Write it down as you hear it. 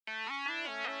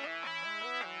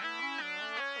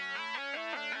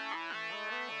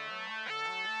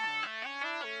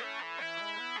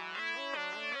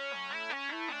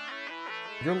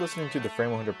You're listening to the Frame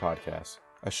 100 Podcast,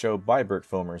 a show by Brick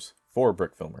Filmers for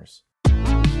Brick Filmers.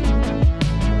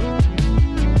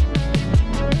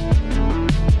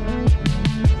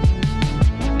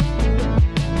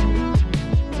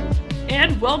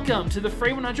 And welcome to the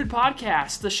Frame 100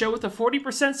 Podcast, the show with a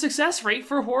 40% success rate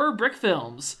for horror brick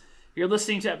films. You're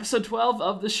listening to episode 12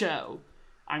 of the show.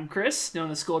 I'm Chris,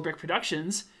 known as School of Brick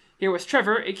Productions, here with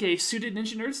Trevor, aka Suited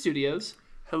Ninja Nerd Studios.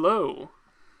 Hello.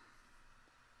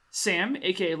 Sam,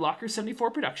 aka Locker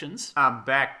 74 Productions. I'm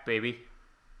back, baby.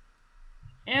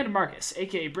 And Marcus,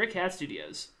 aka Brick Hat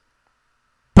Studios.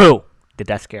 Boo! Did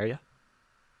that scare you?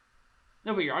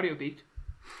 No, but your audio beeped.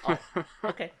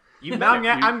 Okay. I'm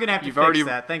gonna have to fix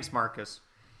that. Thanks, Marcus.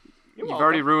 You've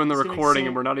already ruined the It's gonna recording, so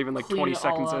and we're not even like clean 20 it all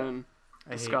seconds up. in. I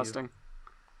hate Disgusting.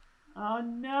 Oh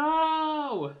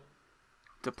no!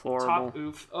 Deplorable. Top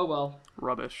oof. Oh well.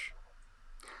 Rubbish.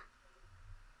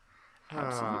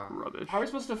 Absolute rubbish. How are we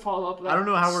supposed to follow up that I don't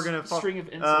know how we're gonna string of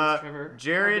insults, Trevor? How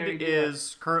dare you Jared do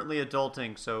is currently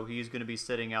adulting, so he's gonna be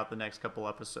sitting out the next couple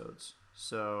episodes.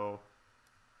 So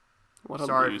What a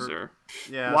sorry for- loser.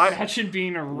 yeah. Why- that. Imagine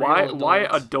being a real Why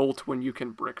adult. adult when you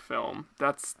can brick film?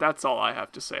 That's all I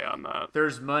have to say on that.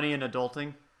 There's money in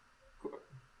adulting. Of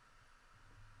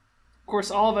course,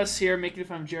 all of us here making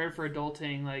fun of Jared for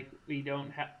adulting, like we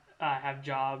don't have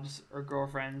jobs or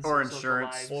girlfriends Or social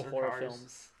insurance. lives, Or or horror cars.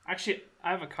 films. Actually,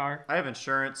 I have a car. I have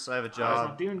insurance. I have a I was job.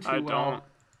 not doing too I well. don't.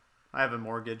 I have a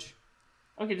mortgage.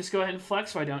 Okay, just go ahead and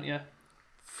flex. Why don't you?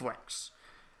 Flex.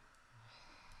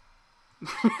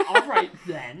 All right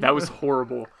then. That was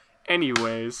horrible.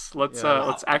 Anyways, let's Yeah.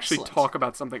 let's actually Excellent. talk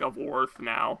about something of worth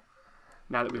now.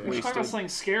 Now that we've Let's talk about wasted, something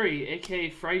scary, aka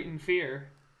fright and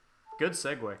fear. Good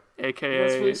segue. What's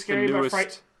aka really the scary about newest.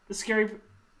 fright? The scary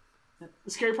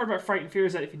part about fright and fear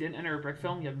is that if you didn't enter a brick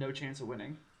film, you have no chance of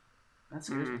winning. That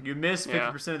scares me. You miss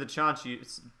 50% of the chance. You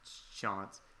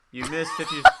miss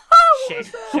 50.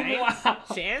 Chance? Wow.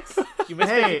 Chance? You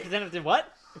missed Hey. 50% of the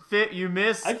what? You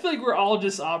miss. I feel like we're all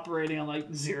just operating on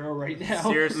like zero right now.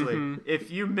 Seriously,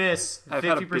 if you miss I've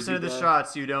had a 50% of the busy day.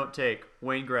 shots you don't take,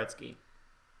 Wayne Gretzky.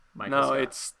 Michael No, Scott.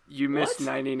 it's you miss What?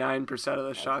 99% of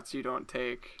the shots you don't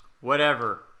take.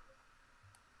 Whatever.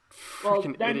 Well,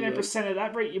 Freaking 99% of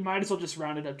that rate, you might as well just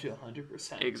round it up to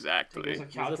 100%. Exactly. There's a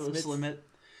calculus Smiths? limit.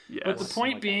 Yes. But the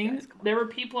point my God, being, guys, come on. there were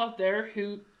people out there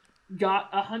who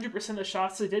got 100% of the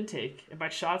shots they did take. And by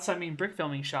shots, I mean brick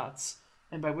filming shots.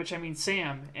 And by which I mean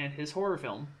Sam and his horror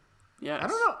film. Yes. I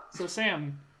don't know. So,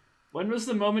 Sam, when was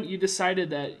the moment you decided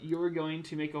that you were going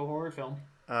to make a horror film?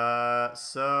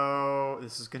 So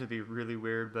this is gonna be really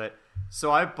weird, but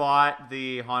so I bought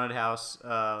the haunted house,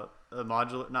 a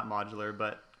not modular,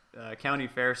 but county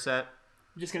fair set.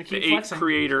 I'm just going to The keep 8 flexing.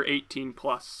 creator 18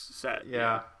 plus set.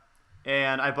 Yeah.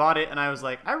 And I bought it, and I was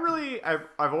like,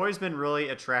 I've always been really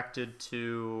attracted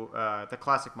to the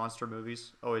classic monster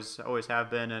movies. Always have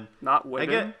been, and Not I women.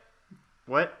 get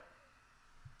what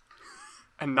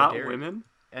And not dare you. women.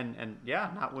 and yeah,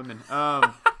 not women.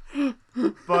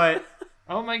 But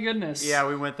Oh my goodness. yeah,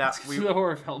 we went that To the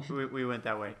horror film. we went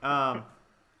that way.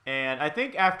 And I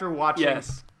think after watching,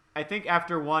 Yes.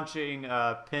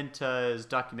 Penta's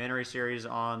documentary series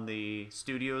on the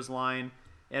Studios line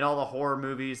and all the horror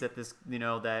movies that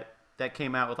that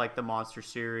came out with, like the Monster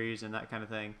series and that kind of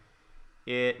thing,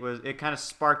 it kind of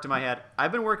sparked in my head.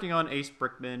 I've been working on Ace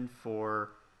Brickman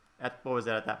what was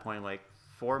that at that point, like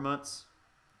 4 months,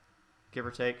 give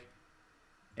or take.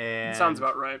 And Sounds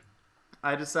about right.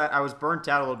 I decided I was burnt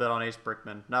out a little bit on Ace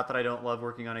Brickman. Not that I don't love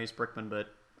working on Ace Brickman, but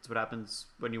it's what happens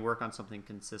when you work on something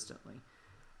consistently.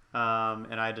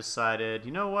 And I decided,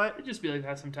 you know what? It'd just be like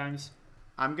that sometimes.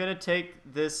 I'm going to take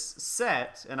this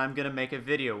set and I'm going to make a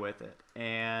video with it.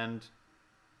 And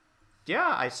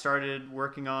yeah, I started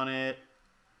working on it,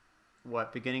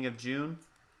 beginning of June?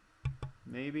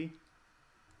 Maybe?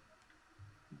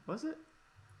 Was it?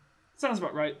 Sounds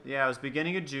about right. Yeah, it was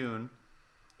beginning of June.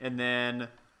 And then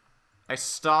I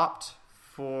stopped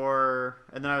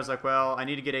and then I was like, well, I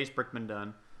need to get Ace Brickman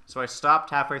done. So I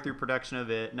stopped halfway through production of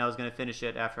it, and I was going to finish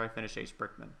it after I finished Ace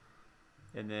Brickman.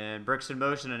 And then Bricks in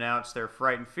Motion announced their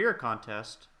Fright and Fear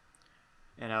contest.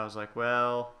 And I was like,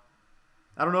 well,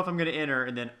 I don't know if I'm going to enter.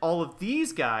 And then all of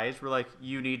these guys were like,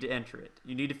 you need to enter it.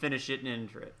 You need to finish it and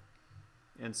enter it.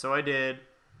 And so I did.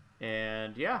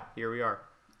 And yeah, here we are.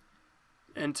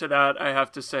 And to that, I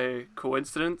have to say,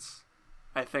 coincidence?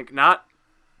 I think not.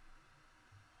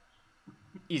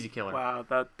 Easy killer. Wow,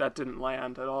 that didn't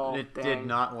land at all. It Dang. did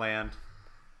not land.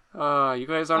 You guys aren't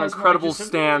That's why I incredible just said,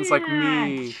 stands like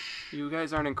me. You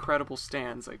guys aren't incredible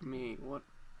stands like me. What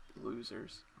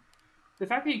losers. The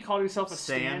fact that you called yourself a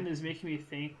Stan? stand is making me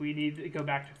think we need to go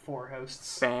back to 4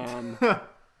 hosts. Ban.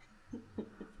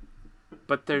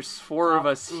 But there's 4 of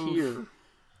us here.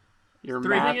 Your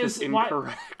math thing is is, why-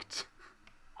 incorrect.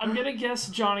 I'm gonna guess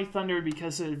Johnny Thunder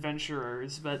because of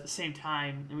Adventurers, but at the same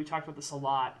time, and we talked about this a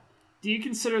lot. Do you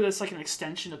consider this like an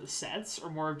extension of the sets, or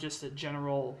more of just a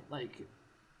general like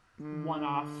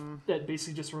one-off that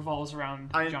basically just revolves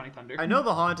around Johnny Thunder? I know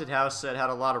the haunted house set had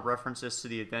a lot of references to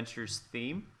the Adventurers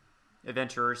theme,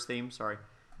 sorry,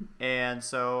 and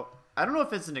so I don't know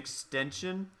if it's an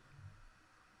extension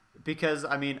because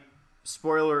I mean,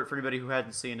 spoiler alert for anybody who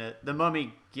hadn't seen it: the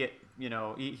Mummy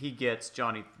he gets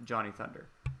Johnny Thunder.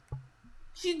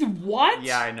 What?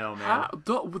 Yeah, I know, man.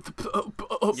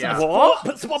 Yeah.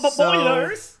 What?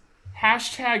 So-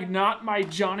 Hashtag not my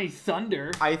Johnny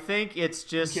Thunder. I think it's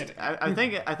just. kidding. I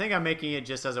think I'm making it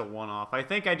just as a one-off. I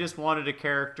think I just wanted a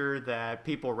character that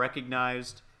people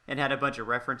recognized and had a bunch of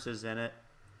references in it.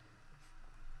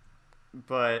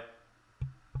 But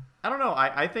I don't know.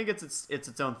 I think it's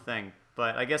its own thing.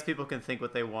 But I guess people can think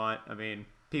what they want. I mean,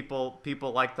 people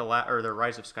like the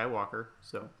Rise of Skywalker.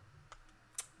 So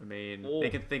I mean,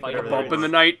 they can think Fire whatever they Bump in the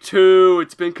want. Night 2.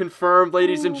 It's been confirmed,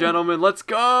 ladies and gentlemen. Let's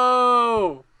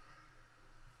go.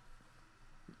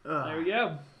 There we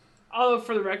go. Although,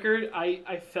 for the record,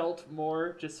 I felt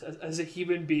more, just as a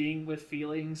human being with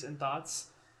feelings and thoughts,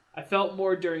 I felt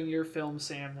more during your film,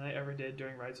 Sam, than I ever did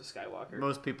during Rise of Skywalker.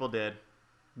 Most people did.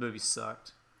 The movie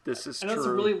sucked. This is I know true. it's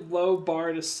a really low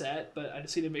bar to set, but I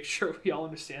just need to make sure we all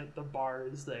understand that the bar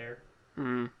is there.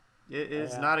 It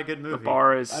is not a good movie. The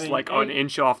bar is I mean, like an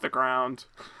inch off the ground,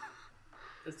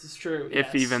 This is true. if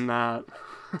yes. even that.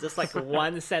 Just like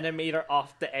 1 centimeter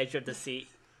off the edge of the seat.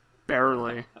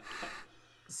 Barely.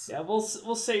 Yeah, we'll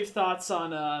save thoughts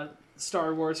on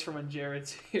Star Wars for when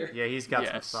Jared's here. Yeah, he's got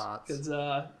Yes. some thoughts.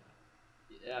 Because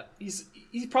yeah,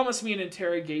 he promised me an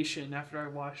interrogation after I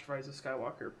watched Rise of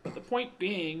Skywalker. But the point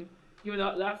being, even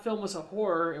though that film was a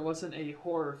horror, it wasn't a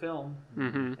horror film.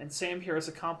 Mm-hmm. And Sam here has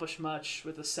accomplished much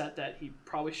with a set that he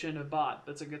probably shouldn't have bought.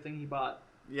 But it's a good thing he bought.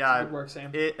 Yeah, Good work, Sam.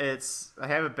 it's. I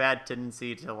have a bad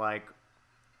tendency to like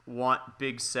want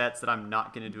big sets that I'm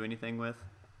not going to do anything with.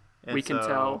 And We can so-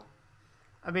 tell.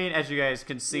 I mean, as you guys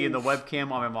can see in the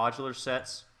webcam on my modular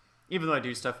sets, even though I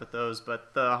do stuff with those,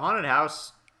 but the haunted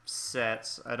house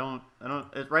sets, I don't.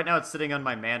 Right now, it's sitting on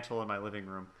my mantle in my living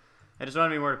room. I just don't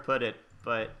have anywhere to put it,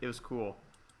 but it was cool.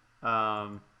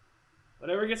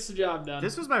 Whatever gets the job done.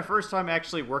 This was my first time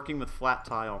actually working with flat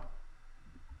tile.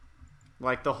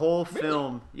 Like the whole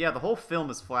film, the whole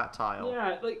film is flat tile.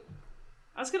 Yeah, like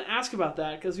I was gonna ask about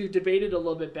that because we've debated a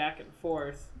little bit back and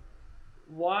forth.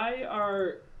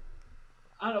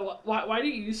 I don't know. Why do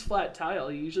you use flat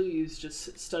tile? You usually use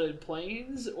just studded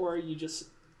planes, or you just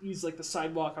use like the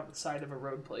sidewalk on the side of a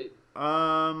road plate.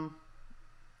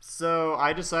 So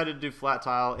I decided to do flat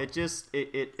tile.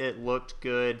 It looked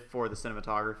good for the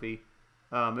cinematography.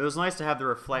 It was nice to have the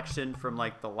reflection from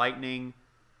like the lightning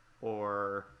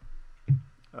or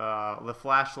the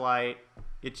flashlight.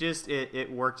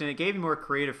 It worked, and it gave me more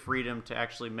creative freedom to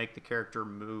actually make the character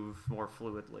move more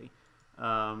fluidly.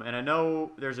 And I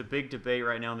know there's a big debate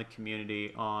right now in the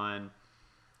community on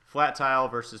flat tile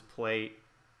versus plate,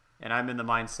 and I'm in the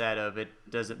mindset of it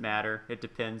doesn't matter. It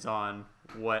depends on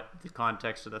what the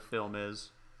context of the film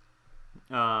is.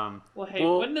 Well, hey,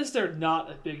 when is there not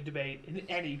a big debate in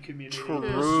any community?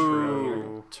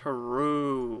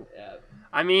 True. Yeah.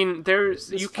 I mean,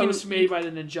 This post made by the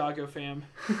Ninjago fam.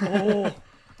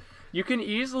 you can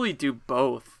easily do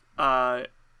both, and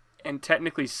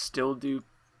technically still do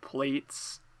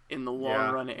plates in the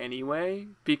long run anyway,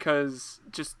 because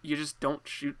you just don't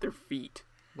shoot their feet.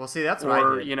 Well, see, that's what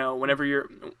I did.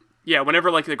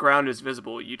 Whenever like the ground is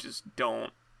visible, you just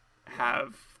don't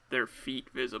have their feet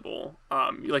visible.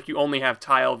 Like you only have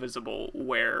tile visible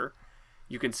where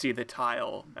you can see the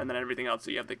tile, and then everything else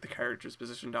that you have like the characters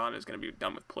positioned on is going to be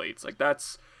done with plates. Like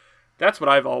that's what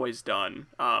I've always done.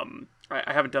 I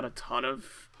haven't done a ton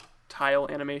of tile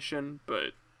animation,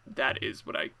 but that is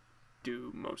what I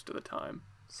do most of the time.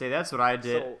 See, that's what I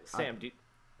did. So, Sam,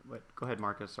 Wait, go ahead,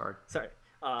 Marcus. Sorry. sorry.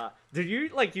 Do you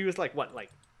like use like what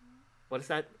is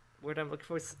that word I'm looking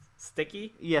for?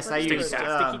 Sticky? Yes, I Sticky used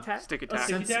tack. Sticky tack? Stick Oh, attack.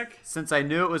 sticky tack? Since I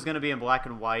knew it was going to be in black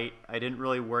and white, I didn't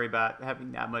really worry about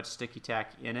having that much sticky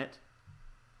tack in it.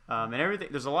 And everything,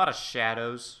 there's a lot of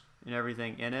shadows and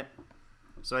everything in it,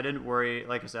 so I didn't worry.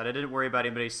 Like I said, I didn't worry about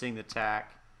anybody seeing the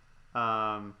tack.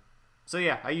 So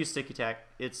yeah, I use sticky tack.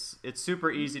 It's super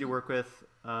easy to work with.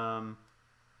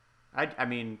 I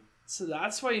mean, So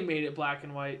that's why you made it black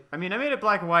and white. I made it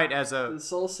black and white as For the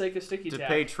sole sake of sticky to tack.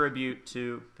 pay tribute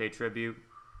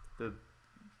the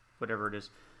whatever it is,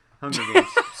 Hunger Games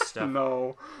stuff.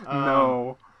 No.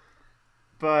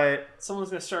 But Someone's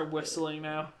gonna start whistling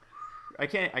now.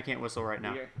 I can't whistle right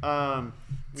now. Yeah.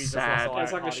 We just Sad. lost all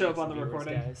That's our not gonna show up audience on the and viewers,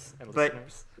 recording. guys, and But-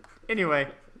 listeners. Anyway,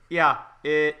 yeah,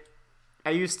 I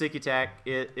use sticky tack.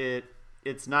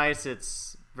 It's nice.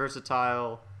 It's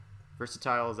versatile.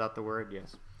 Versatile, is that the word?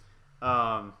 Yes.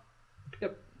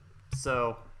 Yep.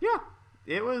 So yeah,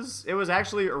 it was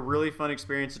actually a really fun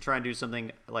experience to try and do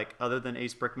something like other than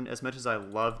Ace Brickman. As much as I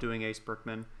love doing Ace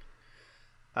Brickman,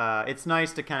 it's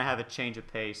nice to kind of have a change of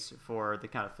pace for the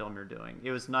kind of film you're doing.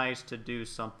 It was nice to do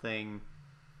something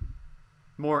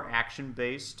more action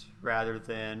based rather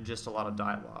than just a lot of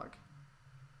dialogue.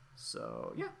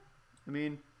 So yeah, I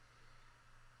mean,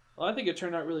 Well, I think it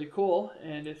turned out really cool,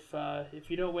 and if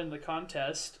you don't win the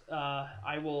contest,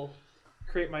 I will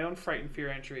create my own Fright and Fear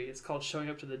entry. It's called Showing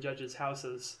Up to the Judges'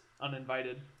 Houses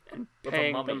Uninvited. And With a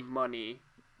paying mummy. them money.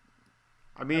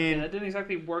 I And mean, that didn't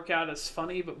exactly work out as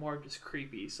funny, but more just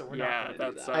creepy. So we're Yeah, not going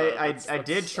to do that's, that. I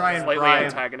did try and Slightly bribe.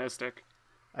 antagonistic.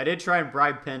 I did try and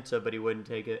bribe Penta, but he wouldn't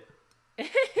take it.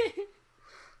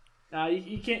 Nah,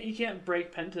 you can't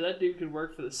break Penta. That dude could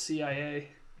work for the CIA.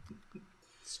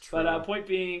 It's true. But point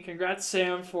being, congrats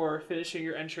Sam for finishing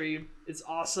your entry. It's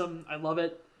awesome. I love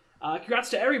it. Congrats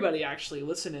to everybody actually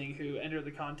listening who entered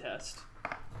the contest.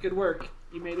 Good work.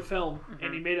 You made a film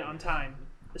and you made it on time.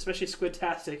 Especially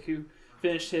Squidtastic who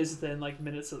finished his within like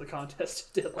minutes of the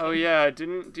contest. Oh yeah,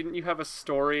 didn't you have a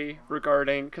story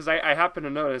regarding? Because I happen to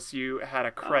notice you had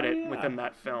a credit yeah. within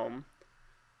that film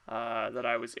that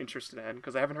I was interested in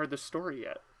because I haven't heard the story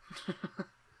yet.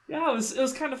 Yeah, it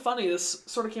was kind of funny. This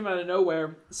sort of came out of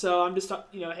nowhere. So I'm just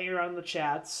hanging around in the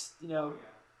chats,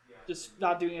 just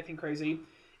not doing anything crazy.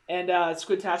 And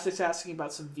Squidtastic's asking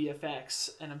about some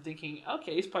VFX, and I'm thinking,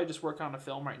 okay, he's probably just working on a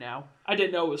film right now. I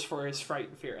didn't know it was for his Fright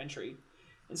and Fear entry.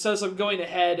 And so as I'm going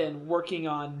ahead and working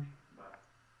on,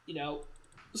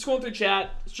 scrolling through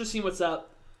chat, just seeing what's up,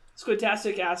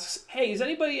 Squidtastic asks, hey, does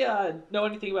anybody know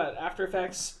anything about After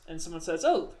Effects? And someone says,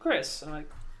 oh, Chris. And I'm like,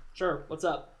 sure, what's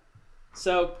up?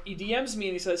 So he DMs me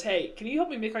and he says, hey, can you help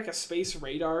me make like a space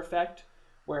radar effect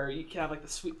where you can have like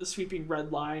the sweeping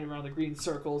red line around the green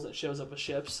circles that shows up with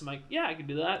ships? I'm like, yeah, I can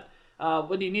do that.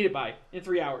 When do you need it by? In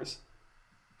 3 hours.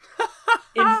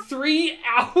 In 3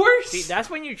 hours? See, that's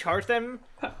when you charge them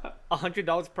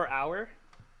 $100 per hour.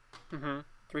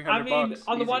 $300. I mean, on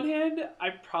the easy. one hand, I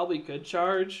probably could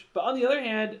charge, but on the other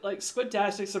hand, like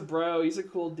Squidtastic's a bro, he's a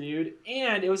cool dude,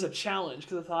 and it was a challenge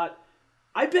because I thought,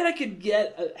 I bet I could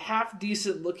get a half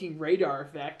decent looking radar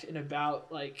effect in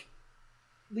about like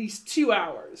at least 2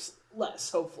 hours, less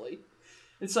hopefully.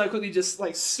 And so I quickly just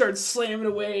like started slamming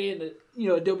away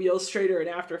in Adobe Illustrator and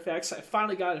After Effects. I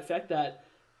finally got an effect that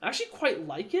I actually quite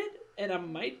like it, and I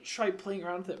might try playing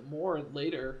around with it more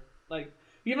later. Like,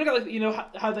 you know,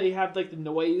 like how they have like the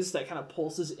noise that kind of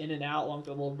pulses in and out along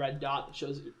the little red dot that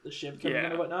shows the ship coming in Yeah.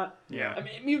 and whatnot. Yeah. I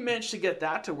mean, you managed to get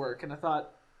that to work, and I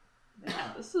thought, man,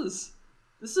 this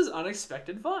is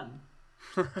unexpected fun.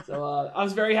 So I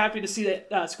was very happy to see that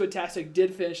Squidtastic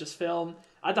did finish this film.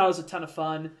 I thought it was a ton of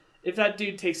fun. If that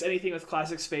dude takes anything with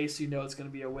classic space, you know it's going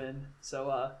to be a win.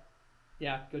 So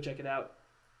yeah, go check it out.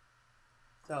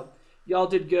 So y'all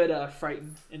did good,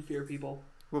 frighten and fear people.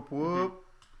 Whoop whoop.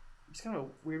 It's kind of a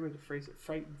weird way to phrase it.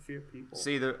 Frighten, fear people.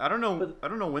 See, I don't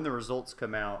know when the results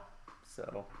come out,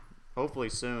 so hopefully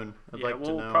soon. I'd like to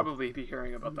we'll know. probably be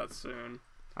hearing about that soon.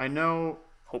 I know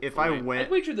if I Hopefully. win. I'd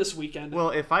wager this weekend. Well,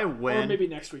 if I or win, maybe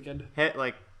next weekend.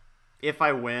 if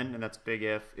I win, and that's big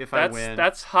if I win.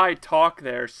 That's high talk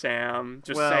there, Sam.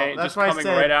 Just Well, saying, that's just why I coming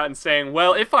said- right out and saying,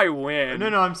 "Well, if I win." No,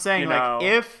 I'm saying you like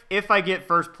know. if I get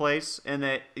first place and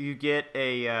that you get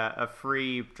a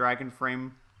free Dragon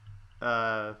Frame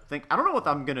thing. I don't know what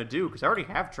I'm gonna do because I already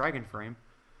have Dragon Frame.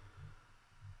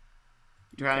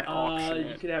 auction You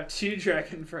it. could have 2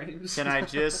 dragon frames. Can I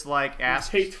just like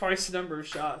ask? take twice the number of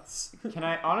shots? Can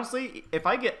I honestly? If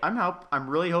I get, I'm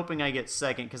really hoping I get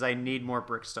second because I need more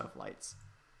brick stuff lights.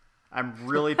 I'm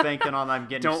really banking on I'm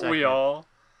getting. Don't second. we all?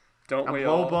 Don't I'm we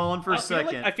all? lowballing for I feel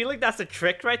second. I feel like that's a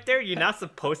trick right there. You're not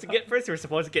supposed to get first. You're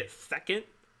supposed to get second,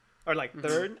 or like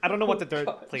third. I don't know what the third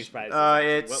gosh. place prize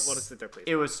is. It's What is the third place?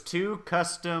 It was 2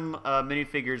 custom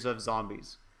minifigures of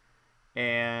zombies,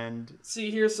 and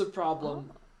See, here's the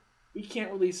problem. We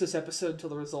can't release this episode until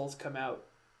the results come out.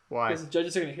 why? Because the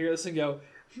judges are going to hear this and go,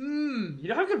 you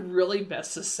know how I could really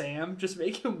mess with Sam? Just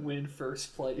make him win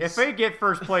first place. If they get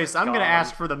first place, I'm gonna God.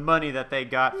 ask for the money that they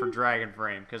got for Dragon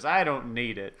Frame because I don't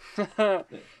need it.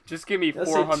 Just give me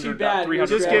That's like too $400, bad. $300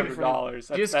 Just give- dollars.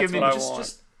 just That's give me- what I just-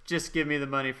 want. Just give me the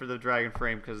money for the Dragon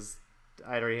Frame because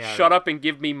I already have. Shut up and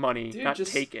give me money, Dude, not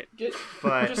just take it.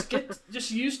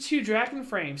 Just use 2 dragon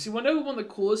frames. You want to know who one of the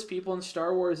coolest people in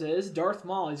Star Wars is? Darth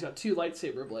Maul. He's got 2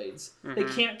 lightsaber blades. They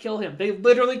can't kill him. They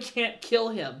literally can't kill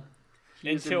him.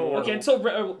 Until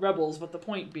Rebels, but the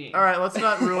point being, All right, let's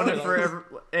not ruin it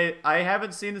for I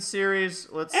haven't seen the series.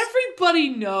 everybody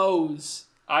knows.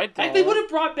 I don't. They would have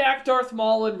brought back Darth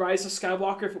Maul in Rise of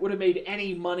Skywalker if it would have made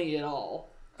any money at all.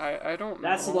 I don't know.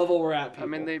 That's the level we're at, people. I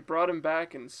mean, they brought him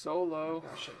back in Solo.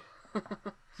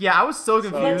 Yeah, I was so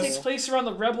That confused. takes place around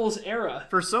the Rebels era.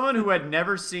 For someone who had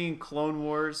never seen Clone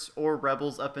Wars or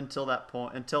Rebels up until that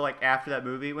point, until like after that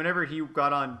movie, whenever he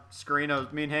got on screen,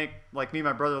 me and Hank, like me and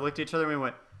my brother, looked at each other and we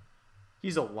went,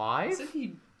 "He's alive? Isn't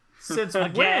he? Since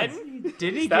Again? when?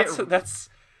 Did he That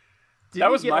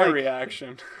was my like,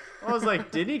 reaction. I was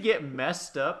like, did he get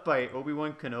messed up by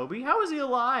Obi-Wan Kenobi? How is he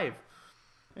alive?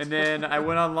 And then I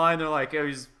went online. They're like, it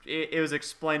was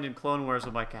explained in Clone Wars.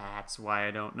 I'm like, that's why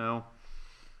I don't know.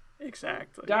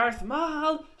 Exactly. Darth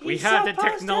Maul. we have the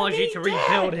technology to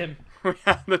rebuild him. We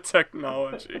have the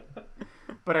technology.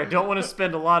 But I don't want to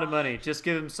spend a lot of money. Just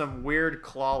give him some weird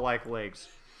claw-like legs.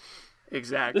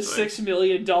 Exactly. The $6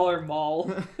 million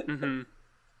Maul.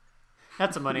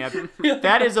 That's a money.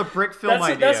 That is a brick film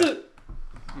idea.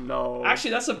 No.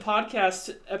 Actually, that's a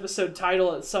podcast episode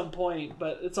title at some point,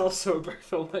 but it's also a brick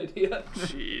film idea.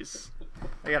 Jeez.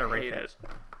 I gotta write Hate that. it.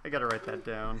 I gotta write that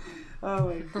down. Oh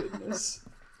my goodness.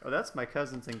 Oh, that's my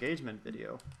cousin's engagement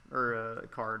video or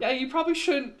card. Yeah, you probably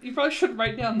should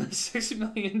write down the $6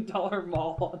 million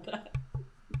Maul on that.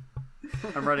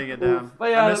 I'm writing it down. But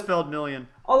yeah, I misspelled million.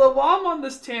 Although while I'm on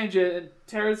this tangent, and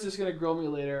Tara's just gonna grill me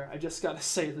later, I just gotta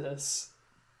say this.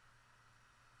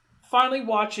 Finally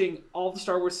watching all the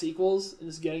Star Wars sequels and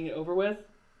just getting it over with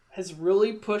has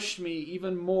really pushed me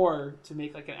even more to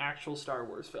make like an actual Star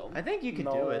Wars film. I think you can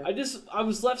No. do it. I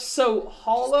was left so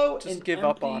hollow Just and give empty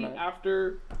up on it.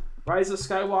 after Rise of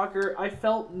Skywalker. I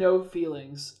felt no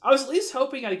feelings. I was at least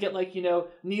hoping I'd get like,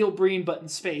 Neil Breen but in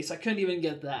space. I couldn't even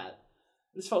get that.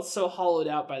 I just felt so hollowed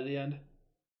out by the end.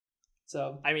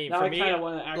 So I mean, now for I me, kind of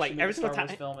want to actually like make every a Star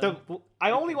single Wars time, film.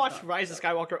 I only watched Rise of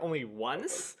Skywalker only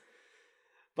once,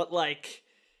 but like,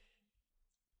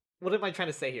 what am I trying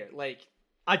to say here? Like,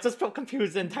 I just felt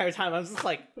confused the entire time. I was just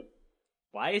like,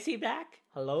 why is he back?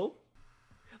 Hello?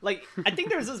 Like, I think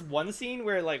there's this one scene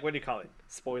where, like, what do you call it?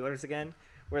 Spoilers again?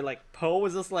 Where, like, Poe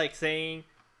was just, like, saying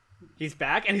he's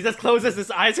back, and he just closes his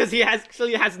eyes because he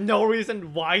actually has no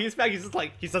reason why he's back. He's just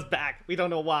like, he's just back. We don't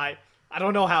know why. I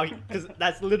don't know how, because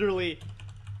that's literally,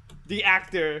 the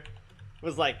actor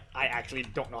was like, I actually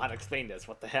don't know how to explain this.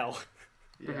 What the hell?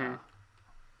 Yeah.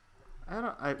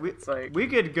 It's like We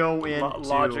could go into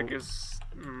logic is.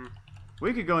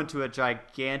 We could go into a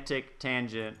gigantic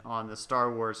tangent on the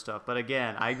Star Wars stuff, but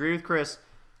again, I agree with Chris.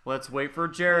 Let's wait for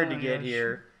Jared to get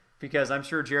here because I'm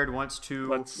sure Jared wants to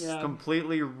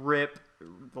completely rip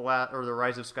the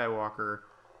Rise of Skywalker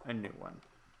a new one.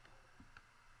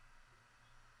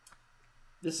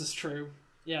 This is true.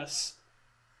 Yes.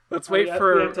 Let's we wait have to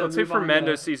move for on to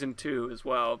Mando that. season 2 as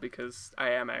well because I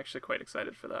am actually quite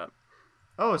excited for that.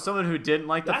 Oh, someone who didn't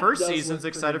like the That first does season's look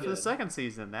excited pretty for the good. second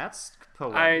season. That's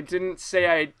poetic. I didn't say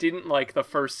I didn't like the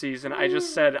first season. I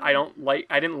just said I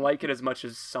didn't like it as much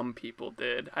as some people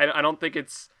did. I don't think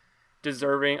it's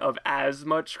deserving of as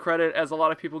much credit as a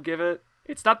lot of people give it.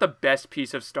 It's not the best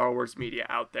piece of Star Wars media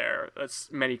out there, as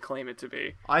many claim it to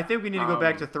be. I think we need to go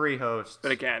back to 3 hosts.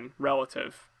 But again,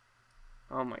 relative.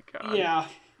 Oh my god. Yeah.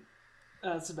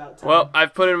 That's about time. Well,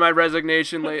 I've put in my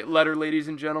resignation letter, ladies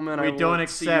and gentlemen. We I will don't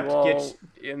see accept- you all get-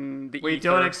 in the we ether.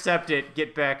 don't accept it.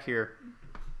 Get back here.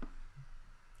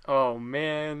 Oh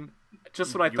man!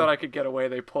 Just when I thought I could get away,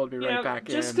 they pulled me right back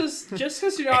just in.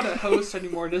 because you're not a host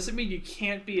anymore doesn't mean you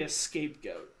can't be a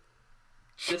scapegoat.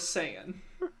 Just saying.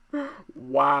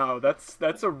 Wow, that's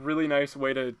a really nice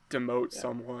way to demote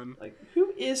someone. Like,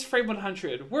 who is Frame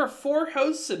 100? We're 4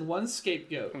 hosts and 1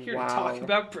 scapegoat here to talk Wow.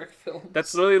 about brick films.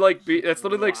 That's literally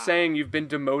like saying you've been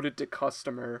demoted to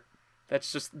customer.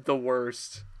 That's just the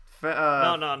worst.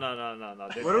 No.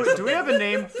 What do we have a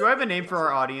name? Do I have a name for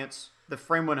our audience? The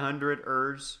Frame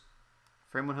 100ers?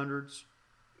 Frame 100s?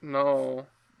 No.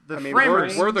 The I mean,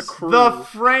 Framers. we're the crew. The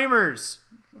Framers.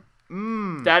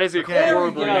 That is a Okay.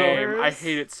 horrible There we name. go. I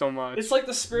hate it so much. It's like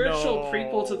the spiritual No.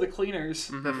 prequel to the Cleaners.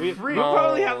 The We Free-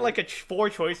 probably have like 4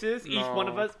 choices. Each one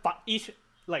of No. us,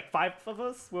 like 5 of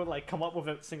us, will like come up with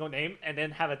a single name and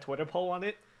then have a Twitter poll on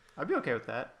it. I'd be okay with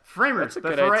that. Framers. That's a But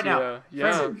good for right now, idea. Yeah.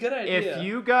 That's a Framers, good idea. if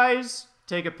you guys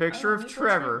take a picture of I don't think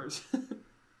Trevor those Framers.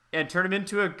 and turn him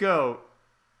into a goat,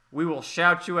 we will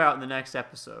shout you out in the next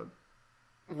episode.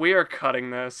 We are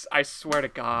cutting this. I swear to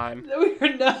God. No,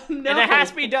 we're not. No. And it has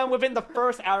to be done within the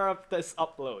first hour of this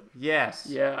upload. Yes.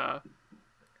 Yeah.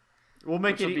 We'll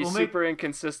make Which will it. be We'll make. super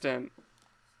inconsistent.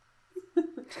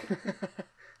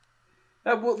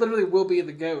 That literally will be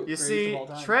the GOAT. You phrase see, of all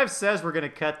time. Trev says we're gonna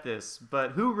cut this,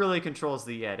 but who really controls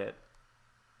the edit?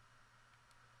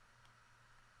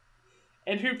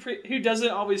 And who doesn't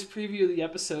always preview the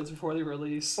episodes before they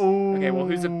release? Okay, well,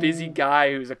 who's a busy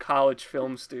guy who's a college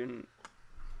film student?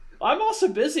 I'm also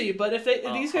busy, but if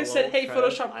these guys hello, said, "Hey, Trev,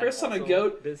 Photoshop Chris I'm on a also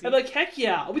goat," busy. I'm like, "Heck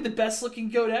yeah, I'll be the best looking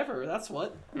goat ever." That's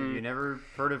what. You never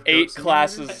heard of 8 Goat Simulator?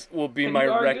 classes will be Have my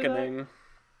you argued reckoning.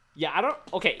 Yeah, I don't.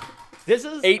 Okay, this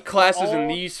is 8 classes all, and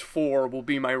these 4 will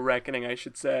be my reckoning, I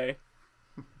should say.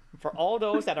 for all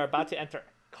those that are about to enter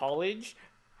college.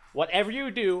 Whatever you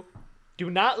do, do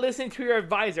not listen to your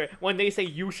advisor when they say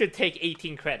you should take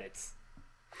 18 credits.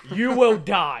 You will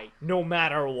die no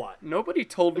matter what. Nobody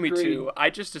told me Agreed. to. I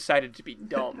just decided to be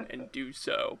dumb and do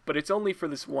so. But it's only for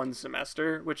this one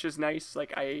semester, which is nice.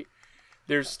 Like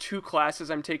there's 2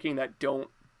 classes I'm taking that don't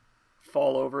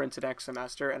fall over into next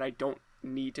semester, and I don't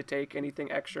need to take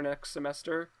anything extra next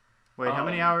semester. Wait, how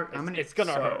many hours? How many? It's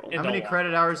gonna so- hurt. in How the many long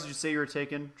credit hours did you say you were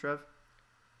taking, Trev?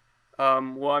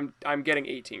 Well, I'm getting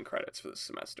 18 credits for this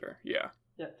semester. Yeah.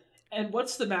 Yeah. And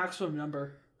what's the maximum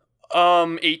number?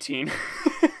 18.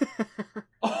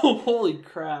 Oh, holy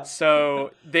crap!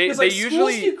 So they Because like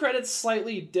usually schools do credits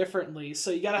slightly differently, so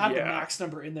you got to have the Yeah. max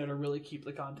number in there to really keep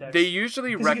the context. They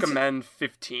usually 'Cause you can recommend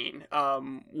 15,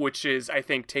 which is, I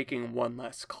think, taking 1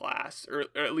 less class, or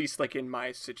at least, like, in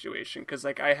my situation, because,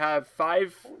 like, I have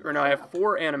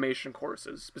 4 animation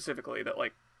courses, specifically, that,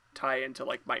 like, tie into,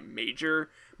 like, my major.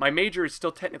 My major is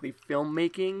still technically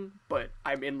filmmaking, but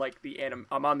I'm in, like,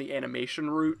 I'm on the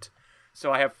animation route,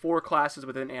 so I have 4 classes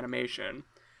within animation,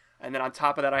 and then on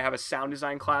top of that, I have a sound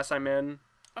design class I'm in.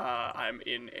 I'm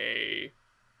in a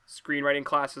screenwriting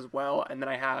class as well, and then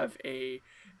I have a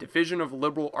division of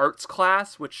liberal arts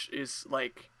class, which is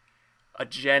like a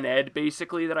gen ed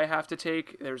basically that I have to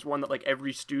take. There's one that like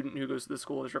every student who goes to the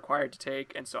school is required to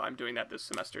take, and so I'm doing that this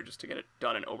semester just to get it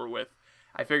done and over with.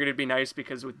 I figured it'd be nice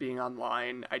because with being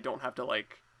online, I don't have to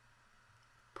like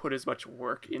put as much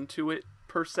work into it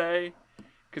per se,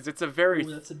 because it's a very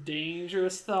Ooh, that's a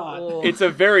dangerous thought. Oh, it's a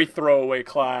very throwaway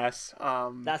class.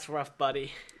 that's rough,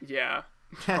 buddy. Yeah.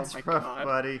 That's Oh my rough, God.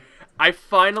 buddy. I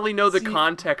finally know the See-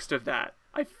 context of that.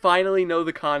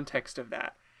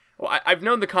 Well, I've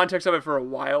known the context of it for a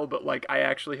while, but like I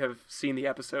actually have seen the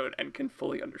episode and can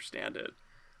fully understand it.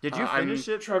 Did you I'm- finish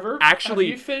it? Trevor, Actually,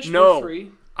 have you finished no. for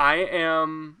free?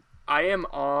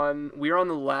 We're on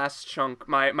the last chunk.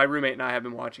 My roommate and I have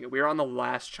been watching it. We're on the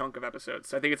last chunk of episodes.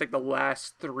 So I think it's like the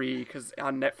last 3 because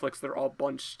on Netflix they're all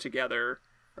bunched together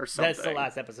or something. That's the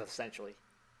last episode, essentially.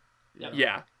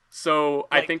 Yeah. So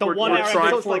I Like, think the we're 1 hour trying.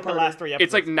 episode's like the last 3 episodes.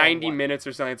 It's like 90 one. minutes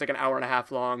or something. It's like an hour and a half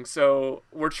long. So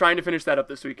we're trying to finish that up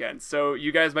this weekend. So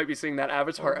you guys might be seeing that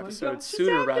Avatar Oh my episode gosh, it's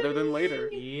sooner rather than later.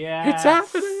 Yeah. It's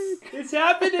happening. It's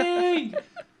happening!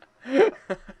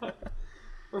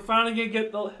 We're finally gonna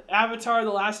get the Avatar: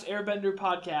 The Last Airbender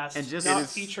podcast, And just- not It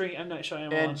is- featuring M. Night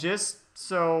Shyamalan. And just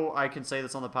so I can say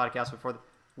this on the podcast before,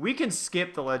 we can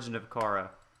skip The Legend of Korra.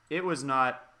 It was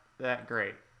not that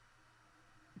great.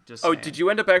 Just Oh, saying. did you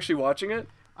end up actually watching it?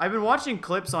 I've been watching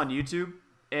clips on YouTube,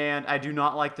 and I do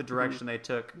not like the direction they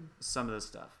took some of this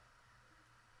stuff.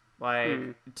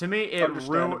 Like to me, it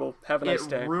Understandable. Have a nice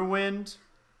day. ruined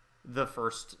the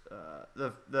first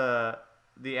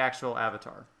the actual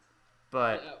Avatar.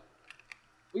 But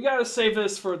we gotta save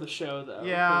this for the show, though.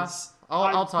 Yeah, 'cause I'll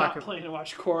I'm talk- not planning to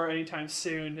watch Korra anytime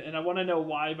soon, and I want to know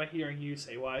why by hearing you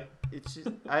say why. it's just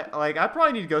I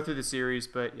probably need to go through the series,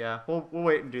 but yeah, we'll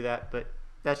wait and do that. But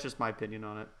that's just my opinion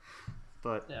on it.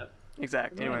 But Yeah.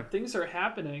 Exactly. Anyway. Man, things are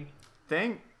happening.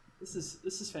 thing. This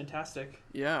is fantastic.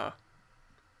 Yeah.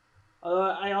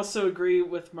 I also agree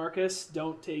with Marcus.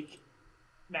 Don't take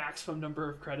maximum number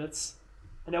of credits.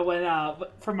 I know when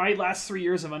for my last 3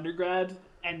 years of undergrad,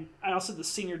 and I also did the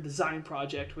senior design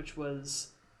project, which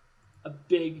was a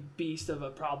big beast of a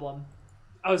problem.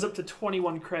 I was up to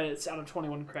 21 credits out of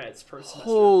 21 credits per semester.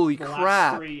 Holy the crap.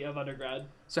 Last 3 of undergrad.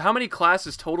 So how many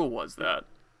classes total was that?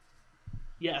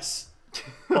 Yes.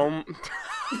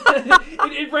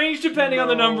 It ranged depending on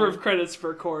the number of credits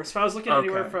per course. If I was looking at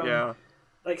anywhere from yeah.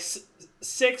 like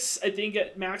 6, I think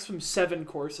at maximum 7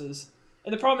 courses.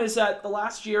 And the problem is that the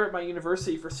last year at my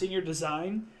university for senior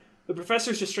design, the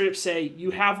professors just straight up say,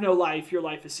 "You have no life. Your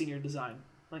life is senior design."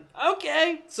 I'm like,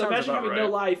 okay. So Sounds imagine about having no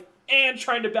right. life and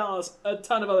trying to balance a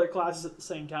ton of other classes at the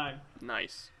same time.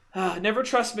 Nice. Never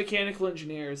trust mechanical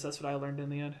engineers. That's what I learned in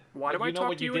the end. Why do I You know talk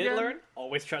what to you you did again? learn?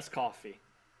 Always trust coffee.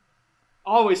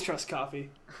 Always trust coffee.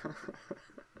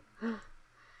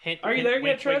 Hint, Are you hint, there yet,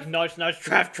 wink, Trev? wink, nudge, nudge,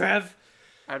 Trev.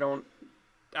 I don't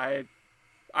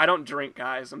drink,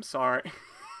 guys. I'm sorry.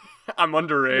 I'm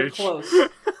underage. You're close.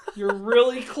 You're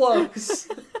really close.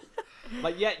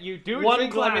 But yet you do One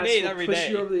drink glass lemonade will every push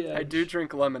day. you over the edge. I do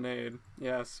drink lemonade.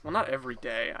 Yes. Well, not every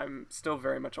day. I'm still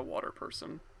very much a water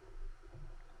person.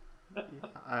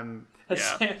 I'm. As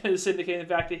Yeah. Sam is indicating the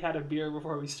fact he had a beer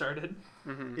before we started.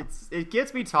 It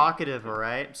gets me talkative. All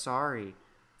right. Sorry.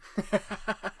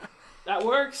 That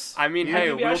works. I mean, Yeah, hey,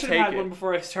 Maybe I we'll should have take had one it.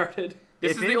 before I started.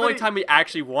 This If is the only anybody- time we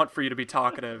actually want for you to be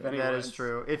talkative. Anyways. That is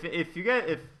true. If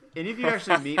any of you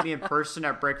actually meet me in person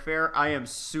at Brick Fair, I am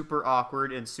super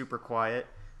awkward and super quiet.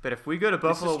 But if we go to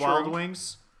Buffalo is Wild true.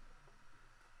 Wings,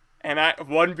 And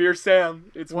one beer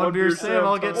Sam. It's one beer Sam,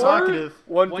 I'll get time. talkative.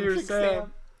 One One beer drink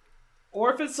Sam.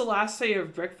 Or if it's the last day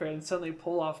of Brick Fair and suddenly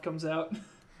Pull Off comes out.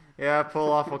 Yeah,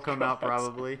 pull off will come out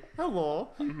probably. Hello.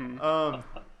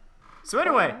 So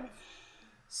anyway,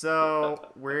 so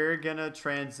we're gonna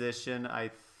transition,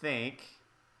 I think,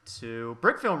 to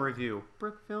Brick Film review.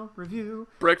 Brick Film review.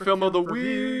 Brick film of the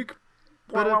review. week.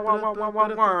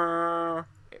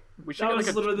 We should That get was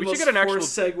like literally we the should most get an actual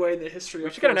forced segue in the history we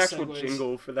of should get an forced actual segues.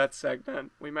 jingle for that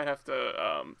segment. We might have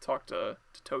to talk to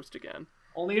Toast again.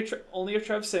 Only if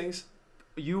Trev sings.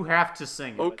 You have to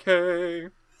sing it. Okay.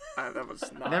 That was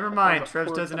not, Never that mind, was a Trev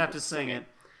poor doesn't have attempt to at sing singing. it.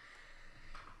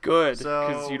 Good,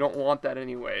 because So- you don't want that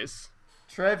anyways.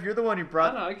 Trev, you're the one who I don't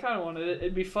brought. know, I kind of wanted it.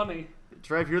 It'd be funny.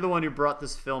 Trev, you're the one who brought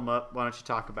this film up. Why don't you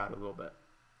talk about it a little bit?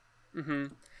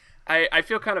 I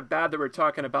feel kind of bad that we're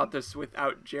talking about this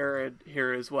without Jared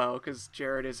here as well, because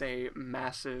Jared is a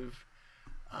massive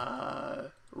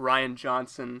Ryan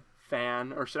Johnson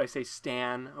fan, or should I say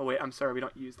stan? Oh wait, I'm sorry, we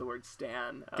don't use the word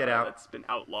stan. Get out. That's been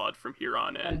outlawed from here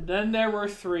on in. And then there were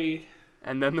three.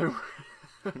 And then there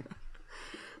were...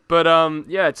 But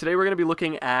yeah, today we're going to be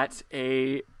looking at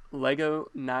a Lego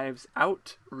Knives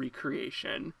Out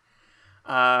recreation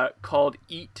called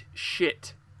Eat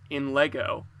Shit in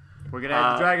Lego. We're gonna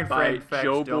have the dragon by frame fetch.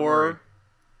 Joe Don't worry.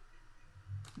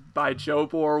 By Joe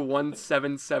Bohr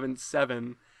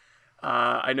 1777.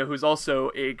 I know who's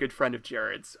also a good friend of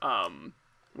Jared's.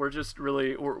 We're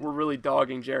really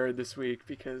dogging Jared this week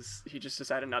because he just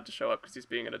decided not to show up because he's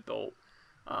being an adult.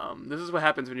 This is what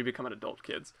happens when you become an adult,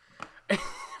 kids.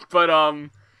 But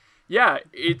yeah,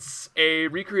 it's a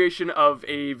recreation of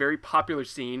a very popular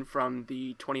scene from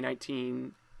the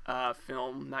 2019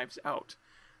 film Knives Out,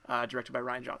 directed by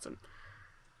Ryan Johnson.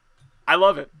 I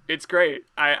love it. It's great.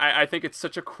 I think it's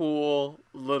such a cool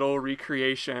little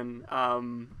recreation. I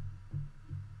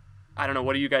don't know.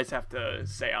 What do you guys have to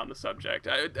say on the subject?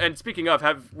 And speaking of,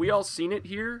 have we all seen it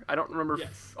here? I don't remember Yes.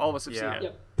 if all of us have Yeah. seen it.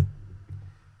 Yep.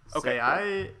 Okay,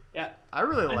 Say, Yeah. I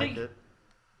really I liked think- it.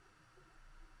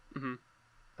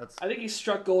 That's I think he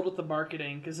struck gold with the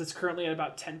marketing because it's currently at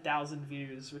about 10,000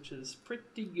 views, which is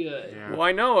pretty good. yeah. Well,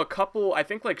 I know a couple. I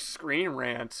think like Screen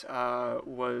Rant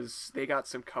they got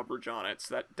some coverage on it,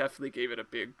 so that definitely gave it a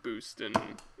big boost in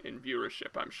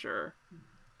viewership. I'm sure.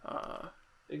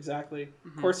 Exactly.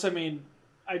 Of course, I mean,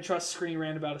 I trust Screen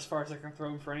Rant about as far as I can throw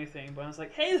him for anything, but I was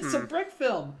like, hey, it's a brick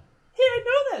film. Hey, I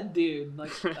know that dude.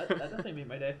 Like, that definitely made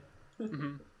my day.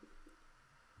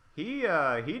 He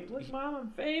Look, Mom,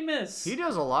 I'm famous. he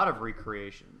does a lot of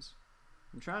recreations.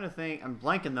 I'm trying to think. I'm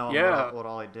blanking though on Yeah. what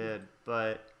all he did,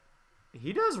 but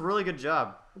he does a really good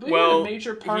job. I believe Well, he had a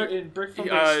major part in Brick Film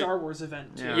Day's Star Wars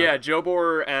event, too. Yeah. Yeah, Joe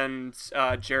Bohr and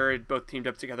Jared both teamed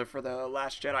up together for the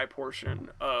Last Jedi portion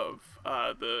of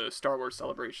the Star Wars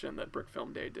celebration that Brick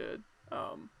Film Day did,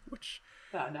 which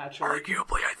Naturally.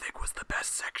 arguably I think was the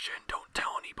best section. Don't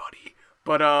tell anybody.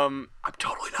 But I'm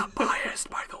totally not biased,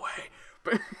 by the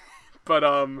way. But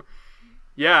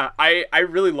yeah, I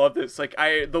really love this. Like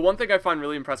the one thing I find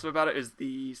really impressive about it is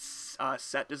the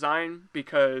set design,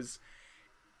 because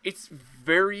it's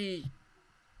very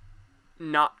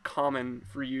not common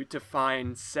for you to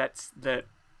find sets that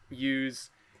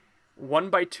use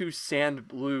 1x2 sand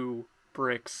blue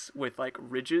bricks with like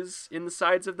ridges in the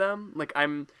sides of them. Like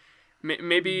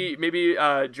maybe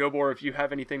Joe Bohr, if you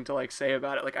have anything to like say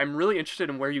about it, like I'm really interested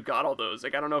in where you got all those.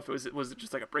 Like I don't know if was it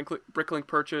just like a Bricklink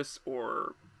purchase,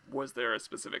 or was there a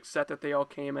specific set that they all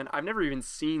came in? I've never even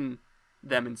seen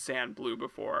them in sand blue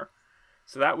before,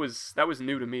 so that was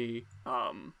new to me.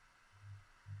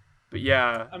 But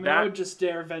yeah, I mean, I would just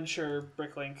dare venture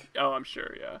Bricklink. Oh, I'm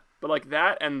sure, yeah. But like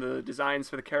that and the designs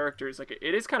for the characters, like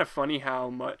it is kind of funny how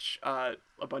much a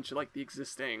bunch of like the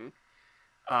existing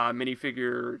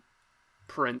minifigure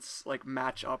prints like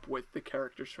match up with the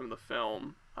characters from the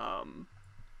film.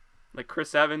 Like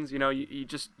Chris Evans, you know, you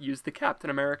just use the Captain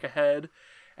America head,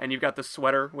 And you've got the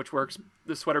sweater, which works.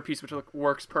 The sweater piece, which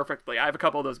works perfectly. I have a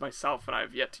couple of those myself, and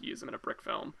I've yet to use them in a brick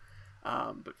film.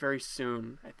 But very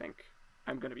soon, I think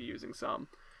I'm going to be using some.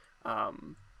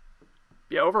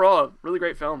 Yeah, overall, really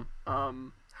great film.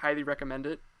 Highly recommend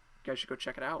it. You guys should go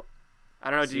check it out. I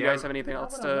don't know. Do you guys have anything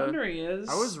else What I'm to? wondering is,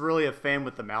 I was really a fan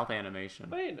with the mouth animation.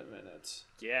 wait a minute.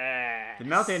 Yeah. The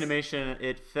mouth animation,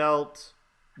 it felt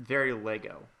very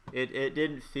Lego. It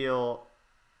didn't feel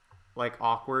like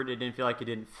awkward. It didn't feel like it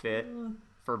didn't fit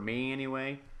for me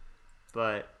anyway.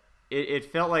 But it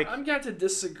felt like I'm going to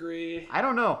disagree. I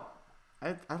don't know.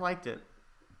 I liked it.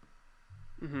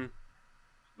 Mm-hmm.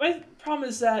 My problem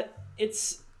is that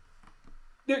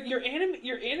you're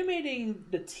animating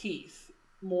the teeth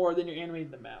more than you're animating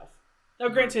the mouth. Now,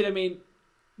 granted, I mean,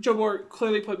 Joe Moore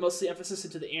clearly put most of the emphasis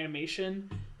into the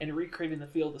animation and recreating the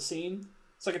feel of the scene.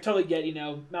 So I can totally get,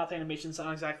 mouth animation's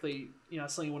not exactly,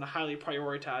 something you want to highly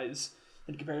prioritize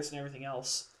in comparison to everything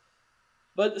else.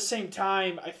 But at the same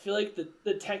time, I feel like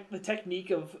the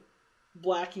technique of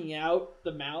blacking out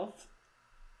the mouth,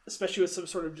 especially with some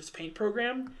sort of just paint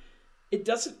program, it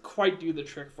doesn't quite do the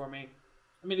trick for me.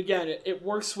 I mean, again, it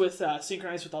works with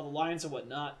synchronized with all the lines and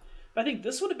whatnot. But I think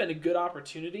this would have been a good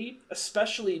opportunity,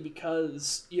 especially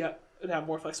because you would have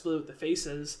more flexibility with the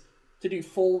faces to do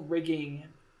full rigging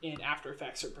in After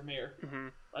Effects or Premiere. Mm-hmm.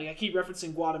 Like, I keep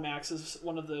referencing Guadamax as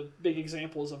one of the big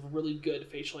examples of really good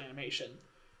facial animation.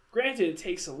 Granted, it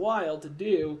takes a while to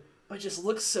do, but it just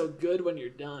looks so good when you're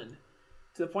done.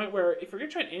 To the point where, if you're going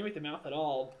to try and animate the mouth at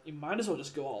all, you might as well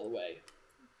just go all the way.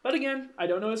 But again, I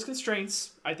don't know its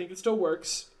constraints. I think it still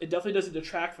works. It definitely doesn't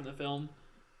detract from the film.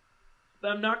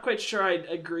 But I'm not quite sure I'd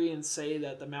agree and say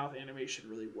that the mouth animation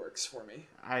really works for me.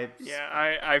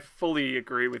 I fully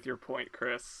agree with your point,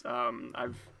 Chris.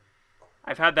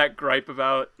 I've had that gripe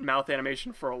about mouth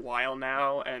animation for a while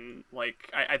now, and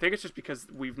I think it's just because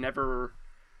we've never,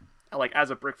 as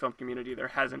a brick film community, there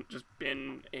hasn't just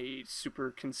been a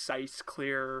super concise,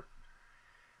 clear,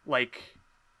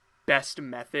 best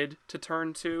method to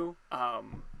turn to.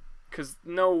 Because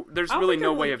there's really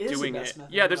no way of doing it.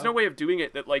 Yeah, there's no way of doing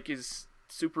it that is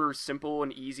super simple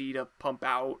and easy to pump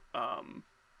out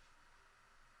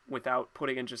without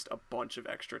putting in just a bunch of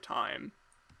extra time.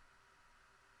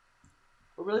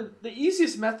 But really, the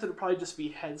easiest method would probably just be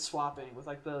head swapping with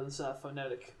those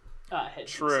phonetic head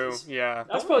True, pieces. yeah.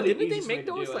 That's probably the Didn't they easiest make way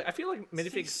to those? do it. I feel like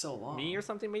Minifix so long. Me or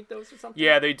something made those or something.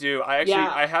 Yeah, they do.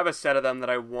 Yeah. I have a set of them that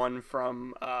I won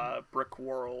from Brick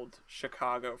World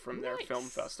Chicago from their film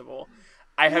festival.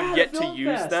 I have yet to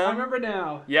use them. I remember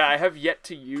now. Yeah, I have yet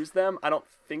to use them. I don't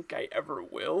think I ever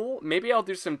will. Maybe I'll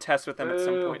do some tests with them at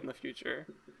some point in the future.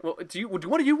 Well, do you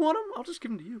want them? I'll just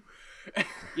give them to you.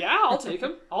 Yeah, I'll take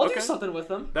them. I'll Okay. do something with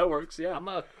them. That works, yeah. I'm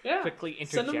gonna Yeah. quickly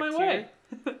Send interject them my way.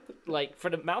 here. For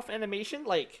the mouth animation,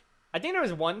 I think there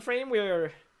was one frame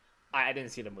where I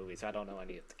didn't see the movie, so I don't know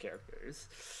any of the characters.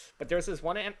 But there was this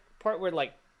one part where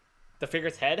the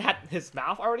figure's head had his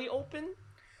mouth already open.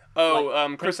 Oh,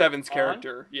 Chris printed Evans' on?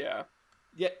 character, yeah.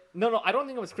 Yeah, no, I don't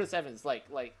think it was Chris Evans.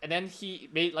 And then he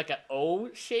made an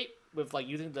O shape with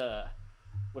using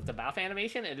with the mouth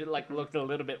animation, and it looked a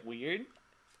little bit weird.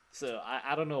 So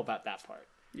I don't know about that part.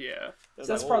 Yeah. So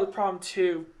that's part of the problem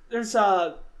too. There's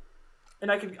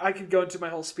and I could go into my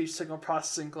whole speech signal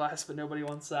processing class, but nobody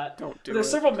wants that. Don't do There's it.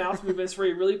 several mouth movements where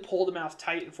you really pull the mouth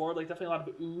tight and forward, definitely a lot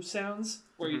of ooh sounds,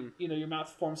 where your mouth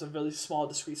forms a really small,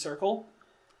 discrete circle.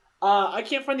 I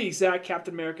can't find the exact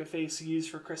Captain America face used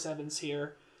for Chris Evans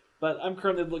here, but I'm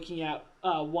currently looking at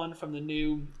one from the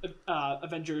new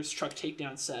Avengers Truck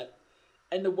Takedown set.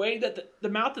 And the way that the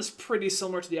mouth is pretty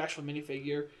similar to the actual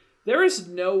minifigure, there is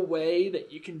no way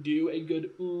that you can do a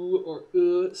good ooh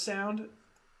or sound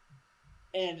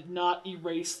and not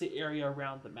erase the area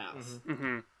around the mouth.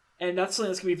 Mm-hmm. And that's something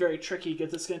that's going to be very tricky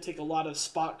because it's going to take a lot of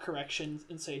spot correction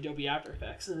in, say, Adobe After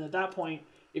Effects. And at that point,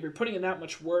 if you're putting in that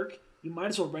much work, you might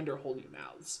as well render whole new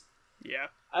mouths. Yeah.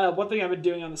 One thing I've been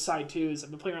doing on the side, too, is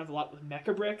I've been playing around a lot with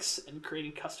mecha bricks and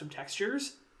creating custom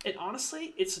textures. And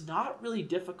honestly, it's not really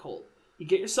difficult. You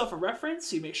get yourself a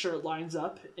reference, you make sure it lines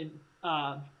up in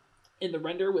the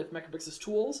render with mecha bricks'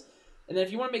 tools. And then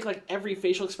if you want to make every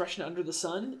facial expression under the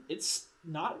sun, it's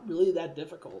not really that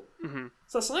difficult. Mm-hmm.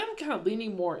 So that's something I'm kind of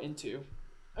leaning more into.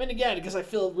 I mean, again, because I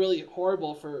feel really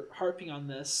horrible for harping on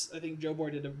this. I think Joe Moore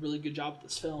did a really good job with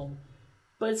this film.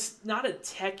 But it's not a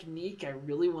technique I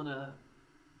really want to,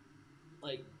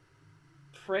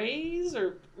 praise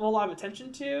or put a lot of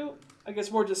attention to. I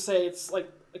guess more just say it's,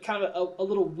 kind of a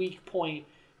little weak point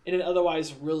in an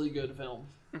otherwise really good film.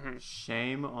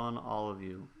 Shame on all of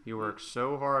you. You work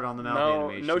so hard on the mouth No,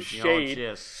 animation. no Y'all shade.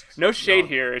 just- No shade y'all-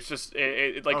 here. It's just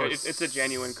it's a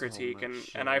genuine so critique,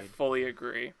 much and I shade. fully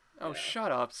agree. Oh,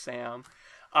 shut up, Sam.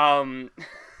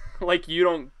 Like you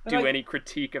don't do any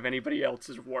critique of anybody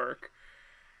else's work.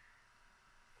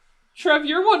 Trev,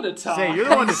 you're one to talk. Say, you're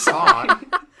the one to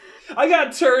talk. I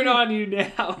gotta turn on you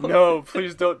now. No,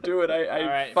 please don't do it. I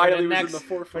Alright, finally was in the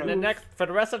forefront. for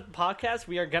the rest of the podcast,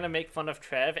 we are gonna make fun of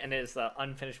Trev and his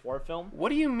unfinished war film. What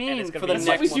do you mean it's gonna for be the a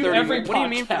next That's what we do 30 every minutes? What do you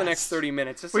mean for the next podcast. 30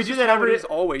 minutes? This We is do just that how every- it is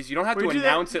always. You don't have to we do that-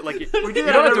 announce it like you do that don't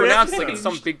have to every announce it like episode. it's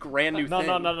some big brand new thing.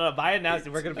 No. By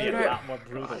announcing, we're gonna be a lot more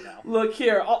brutal now. Look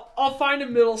here, I'll find a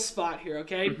middle spot here,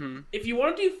 okay? Mm-hmm. If you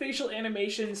want to do facial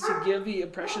animations to give the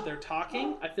impression they're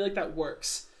talking, I feel like that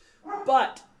works.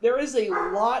 But there is a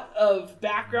lot of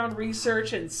background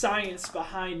research and science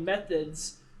behind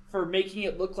methods for making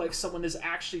it look like someone is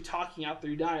actually talking out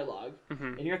through dialogue. Mm-hmm.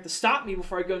 And you have to stop me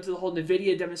before I go into the whole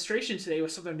NVIDIA demonstration today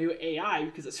with some of their new AI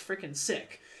because it's freaking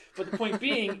sick. But the point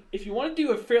being, if you want to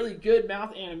do a fairly good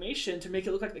mouth animation to make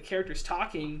it look like the character's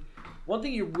talking, one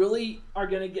thing you really are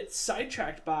going to get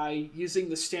sidetracked by using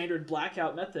the standard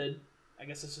blackout method, I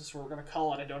guess this is what we're going to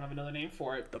call it, I don't have another name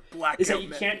for it, The blackout is that you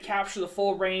method. can't capture the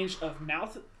full range of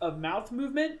mouth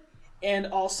movement and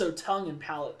also tongue and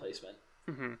palate placement.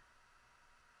 Mhm.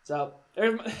 So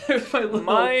there's my little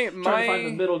trying to find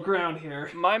the middle ground here.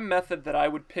 My method that I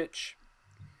would pitch,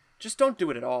 just don't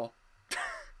do it at all.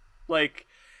 Like,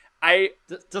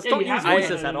 Just Yeah, don't you use have to voices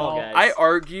do it at all, all. guys. I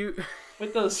argue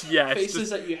With those yes, faces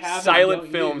just that you have silent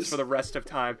and don't films use. for the rest of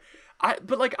time. I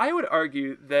would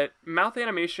argue that mouth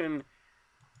animation,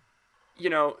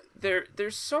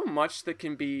 there's so much that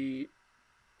can be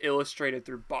illustrated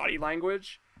through body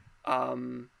language,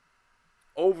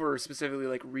 over specifically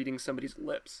like reading somebody's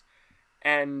lips.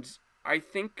 And I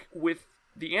think with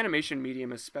the animation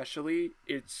medium especially,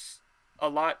 it's a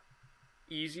lot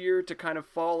easier to kind of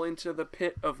fall into the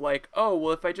pit of like, oh,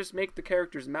 well, if I just make the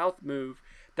character's mouth move,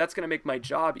 that's going to make my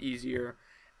job easier.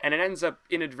 And it ends up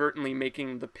inadvertently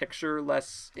making the picture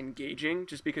less engaging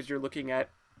just because you're looking at,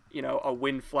 a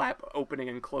wind flap opening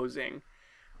and closing.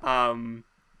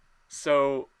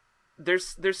 So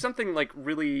there's something like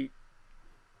really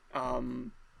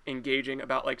engaging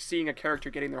about like seeing a character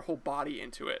getting their whole body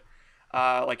into it.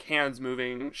 Like hands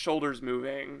moving, shoulders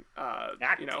moving,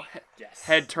 Yes.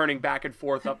 head turning back and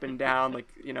forth, up and down, like,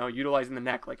 utilizing the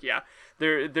neck. Like, yeah,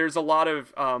 there's a lot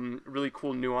of really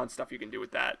cool nuanced stuff you can do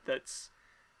with that. That's,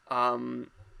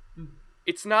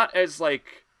 it's not as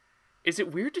like, is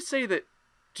it weird to say that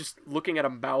just looking at a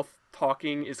mouth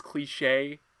talking is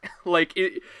cliche? Like,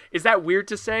 is that weird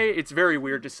to say? It's very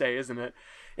weird to say, isn't it?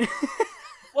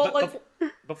 Well, like,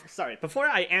 Before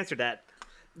I answer that,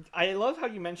 I love how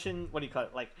you mentioned, what do you call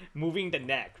it, like moving the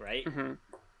neck, right? Mm-hmm.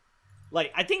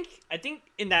 Like I think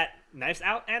in that Knives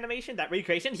Out animation, that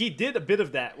recreation, he did a bit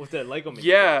of that with the Lego Movie.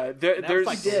 Yeah, That there's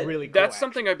was, did. really cool. that's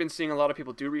something I've been seeing a lot of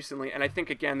people do recently, and I think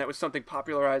again that was something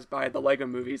popularized by the Lego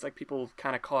movies. Like people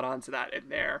kind of caught on to that in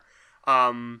there,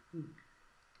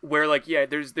 where like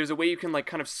there's a way you can like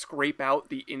kind of scrape out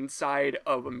the inside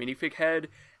of a minifig head,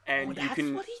 and you That's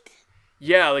can what he did.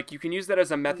 yeah, like you can use that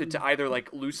as a method to either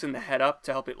like loosen the head up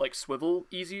to help it like swivel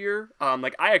easier.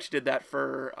 Like I actually did that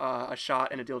for a shot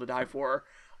and A Deal to Die For,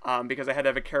 because I had to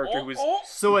have a character who was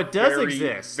So it does very,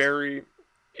 exist.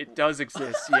 It does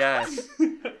exist, yes.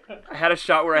 I had a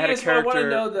shot where I had a here's what I want to character.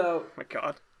 know though. Oh my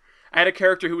god. I had a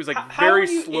character who was like How very are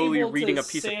you slowly able reading to a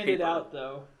piece of sand paper. it out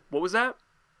though? What was that?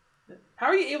 How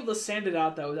are you able to sand it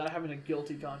out though without having a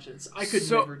guilty conscience? I could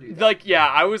never do that. Like, yeah,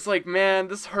 I was like, man,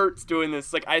 this hurts doing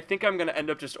this. Like, I think I'm gonna end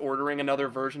up just ordering another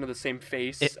version of the same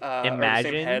face, or the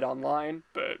imagine- same head online.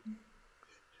 But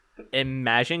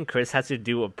Imagine Chris has to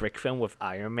do a brick film with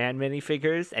Iron Man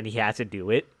minifigures, and he has to do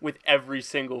it. with every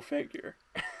single figure.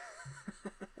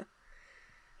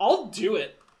 I'll do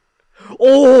it.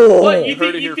 Oh, What, you heard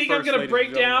think, it you here think I'm first, gonna ladies break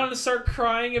and down gentlemen. and start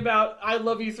crying about I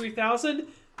Love You 3000?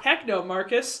 Heck no,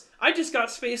 Marcus. I just got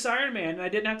Space Iron Man and I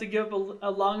didn't have to give up a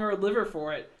lung or a liver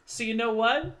for it. So you know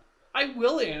what? I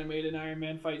will animate an Iron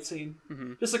Man fight scene.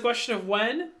 Mm-hmm. Just a question of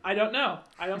when? I don't know.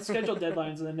 I don't schedule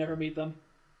deadlines and then never meet them.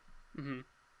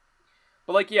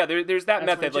 But like, yeah, there's that That's my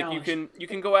method. Like, challenge. you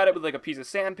can go at it with like a piece of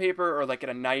sandpaper or like get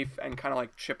a knife and kind of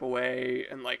like chip away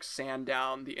and like sand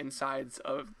down the insides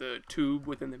of the tube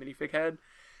within the minifig head,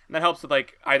 and that helps with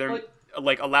like either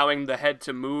like allowing the head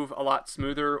to move a lot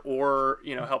smoother or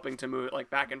helping to move it like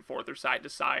back and forth or side to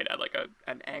side at like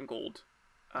an angled.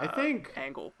 I think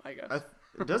angle, I guess.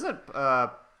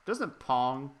 doesn't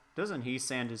Pong, doesn't he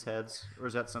sand his heads, or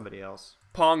is that somebody else?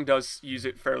 Pong does use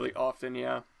it fairly often,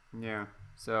 yeah. Yeah.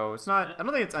 So it's not. I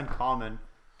don't think it's uncommon.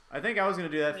 I think I was gonna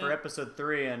do that for episode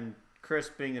 3, and Chris,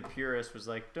 being the purist, was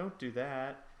like, "Don't do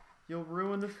that. You'll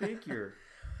ruin the figure."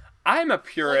 I'm a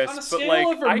purist, but scale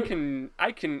like of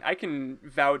I can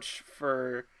vouch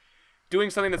for doing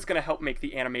something that's gonna help make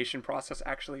the animation process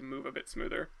actually move a bit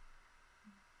smoother.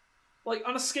 Like,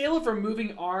 on a scale of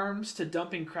removing arms to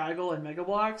dumping Craggle and Mega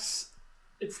Bloks,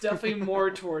 it's definitely more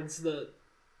towards the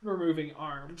removing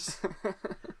arms.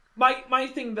 My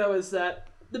thing, though, is that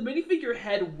the minifigure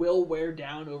head will wear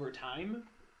down over time.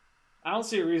 I don't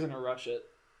see a reason to rush it.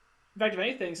 In fact, if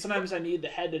anything, sometimes I need the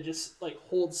head to just, like,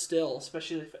 hold still,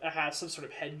 especially if it has some sort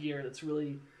of headgear that's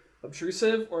really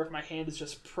obtrusive, or if my hand is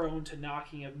just prone to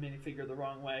knocking a minifigure the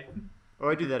wrong way. Oh,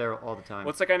 I do that all the time. Well,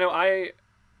 it's like, I know I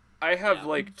have Yeah.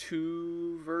 like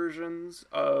 2 versions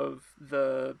of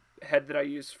the head that I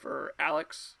use for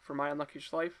Alex for My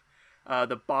Unluckiest Life.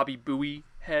 The Bobby Booey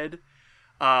head.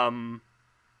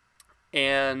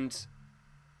 And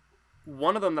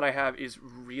one of them that I have is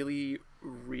really,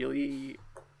 really,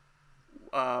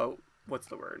 what's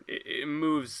the word? It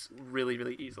moves really,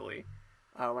 really easily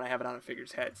when I have it on a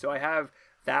figure's head. So I have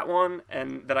that one,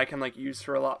 and that I can like use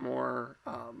for a lot more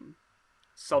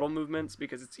subtle movements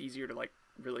because it's easier to like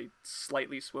really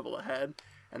slightly swivel a head.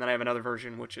 And then I have another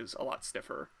version which is a lot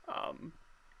stiffer.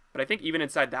 But I think even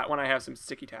inside that one I have some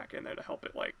sticky tack in there to help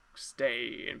it like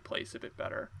stay in place a bit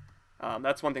better.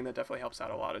 That's one thing that definitely helps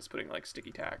out a lot, is putting like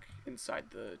sticky tack inside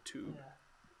the tube. Yeah.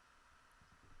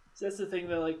 So that's the thing,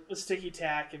 though, like, with sticky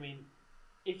tack, I mean,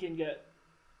 it can get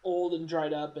old and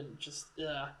dried up and just,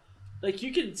 like,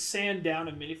 you can sand down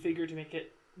a minifigure to make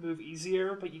it move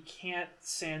easier, but you can't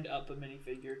sand up a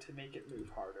minifigure to make it move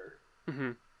harder.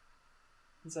 Mm-hmm.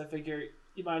 And so I figure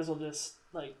you might as well just,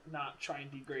 like, not try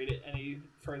and degrade it any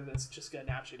further than it's just going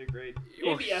to naturally degrade.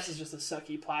 Well, ABS is just a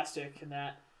sucky plastic in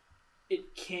that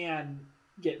it can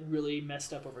get really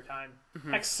messed up over time.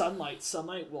 Heck, sunlight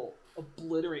will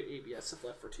obliterate ABS if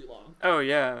left for too long. Oh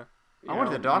yeah. I went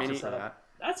to the doctor for that.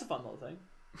 That's a fun little thing.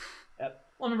 Yep.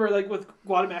 Well, I remember, like, with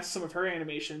Guadamax, some of her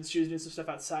animations, she was doing some stuff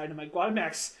outside, and I'm like,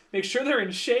 Guadamax, make sure they're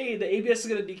in shade, the ABS is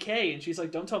going to decay. And she's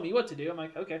like, don't tell me what to do. I'm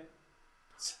like, okay.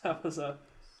 So that was a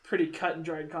pretty cut and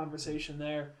dried conversation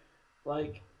there.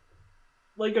 Like,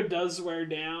 Lego does wear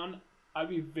down. I'd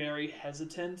be very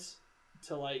hesitant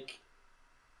to, like,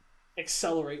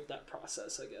 accelerate that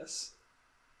process, I guess.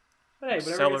 But hey,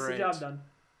 whatever gets the job done.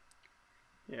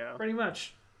 Yeah. Pretty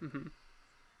much. Mm-hmm.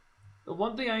 The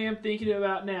one thing I am thinking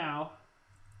about now,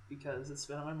 because it's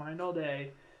been on my mind all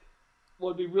day, what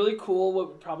would be really cool, what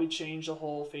would probably change the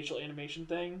whole facial animation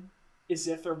thing, is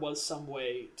if there was some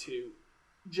way to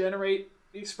generate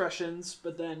the expressions,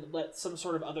 but then let some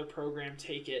sort of other program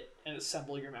take it and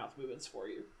assemble your mouth movements for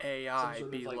you. AI Some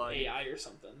sort be of, like AI or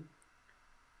something.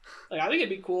 Like, I think it'd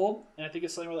be cool, and I think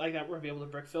it's something like that we're going to be able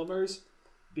to brick filmers.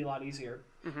 It'd be a lot easier.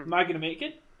 Mhm. Am I going to make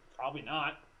it? Probably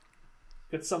not.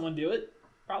 Could someone do it?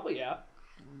 Probably, yeah.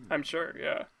 I'm sure,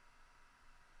 yeah.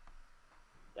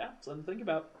 Yeah, something to think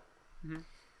about. Mhm.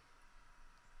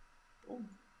 Cool.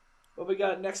 What we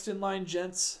got next in line,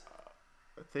 gents?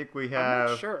 I think we I'm have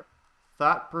not sure.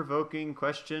 thought-provoking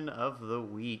question of the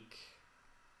week.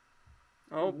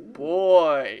 Oh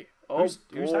boy. Oh Who's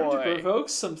Time to boy. provoke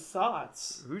some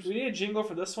thoughts. Who's- Do we need a jingle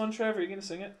for this one, Trev? Are you going to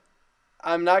sing it?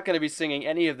 I'm not going to be singing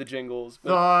any of the jingles, but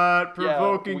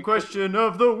Thought-provoking we could- question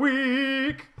of the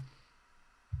week.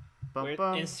 Bum, We're-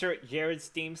 bum. Insert Jared's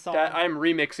theme song. I'm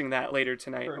remixing that later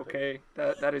tonight, Perfect. okay?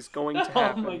 That is going to Oh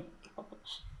happen. my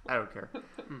gosh. I don't care.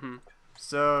 Mm-hmm.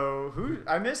 So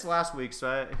I missed last week.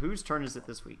 So whose turn is it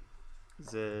this week?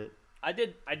 Is it? I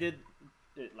did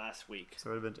it last week.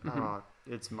 So it would have been. Oh,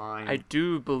 it's mine. I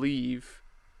do believe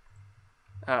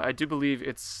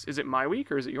it's... Is it my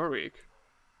week or is it your week?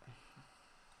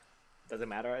 Does it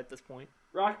matter at this point?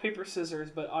 Rock, paper, scissors,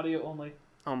 but audio only.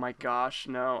 Oh my gosh,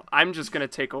 no. I'm just going to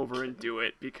take over and do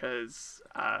it because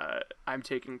I'm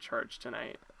taking charge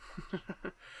tonight.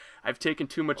 I've taken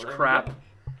too much Well, there we crap. go.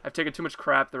 I've taken too much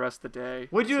crap the rest of the day.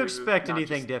 Would you to expect not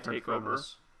anything just different take from over.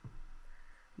 us?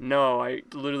 No, I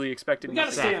literally expected We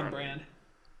got to nothing stay on different. brand.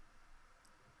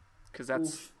 Because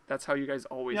that's how you guys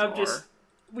always You know, are. just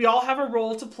we all have a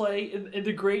role to play in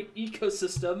the great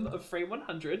ecosystem of Frame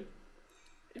 100.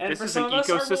 If And this for is some an of us,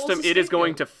 our role ecosystem, is it is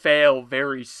going scapegoat. to fail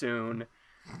very soon.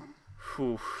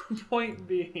 Whew. Point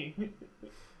being,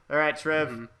 All right,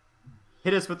 Trev.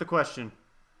 Hit us with the question.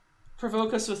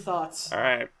 provoke us with thoughts. All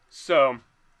right. So,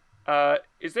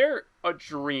 is there a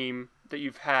dream that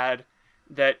you've had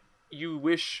that you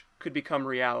wish could become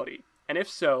reality? And if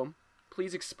so,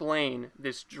 please explain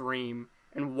this dream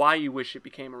and why you wish it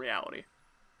became a reality.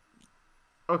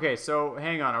 Okay, so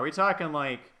hang on. Are we talking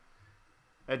like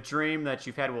a dream that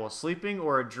you've had while sleeping,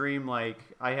 or a dream like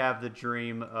I have the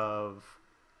dream of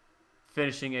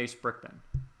finishing Ace Brickman?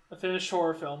 A finished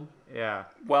horror film. Yeah.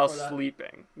 While Or that.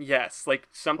 sleeping. Yes, like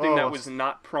something Oh, that was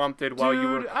not prompted while you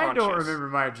were Dude, conscious. I don't remember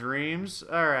my dreams.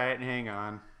 All right, hang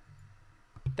on.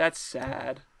 That's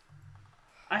sad.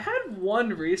 I had one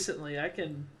recently. I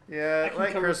can Yeah,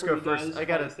 let cover Chris for go you first. guys I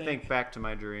gotta what I think. think back to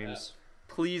my dreams.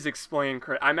 Please explain,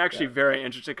 Chris. I'm actually very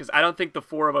interested because I don't think the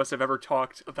four of us have ever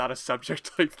talked about a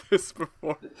subject like this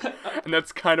before, and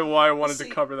that's kind of why I wanted to See,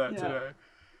 cover that yeah. today.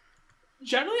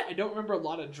 generally I don't remember a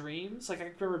lot of dreams. Like I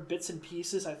can remember bits and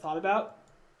pieces I thought about,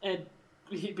 and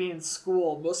being in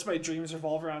school, most of my dreams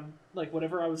revolve around like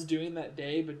whatever I was doing that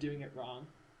day, but doing it wrong.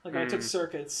 Like when I took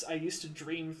circuits, I used to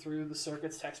dream through the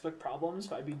circuits textbook problems,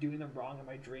 but I'd be doing them wrong in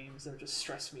my dreams, and it would just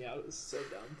stress me out. It was so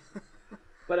dumb.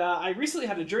 But I recently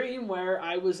had a dream where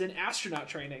I was in astronaut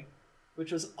training,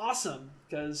 which was awesome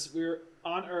because we were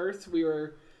on Earth. We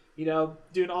were,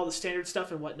 doing all the standard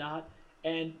stuff and whatnot.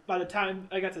 And by the time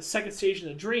I got to the second stage in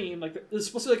the dream, like it was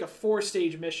supposed to be like a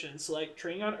 4-stage mission. So like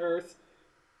training on Earth,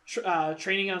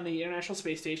 training on the International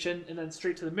Space Station, and then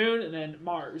straight to the moon, and then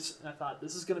Mars. And I thought,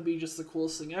 this is going to be just the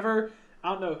coolest thing ever. I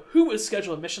don't know who would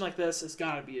schedule a mission like this. It's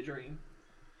got to be a dream.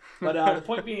 But the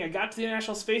point being, I got to the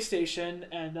International Space Station,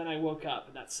 and then I woke up,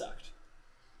 and that sucked.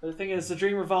 But the thing is, the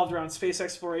dream revolved around space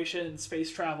exploration and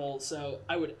space travel, so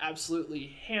I would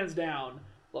absolutely, hands down,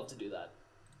 love to do that.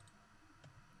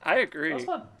 I agree. That was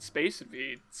fun. Space would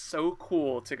be so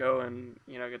cool to go and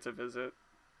get to visit.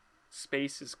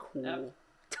 Space is cool.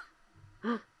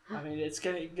 Yep. I mean, it's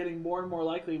getting more and more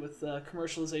likely with the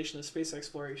commercialization of space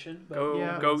exploration. But Go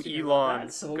Yeah. go Speaking about Elon.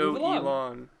 that, so Go move along.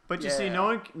 Elon. But you see,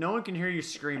 no one can hear you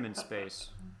scream in space.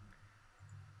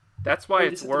 That's why You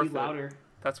it's just have to be worth it. louder.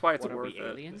 That's why it's What are worth we, it.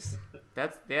 aliens?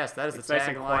 That is It's the nice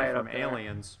and quiet tagline from up there.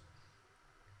 Aliens.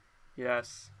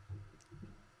 Yes.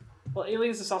 Well,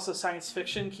 Aliens is also science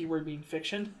fiction, keyword being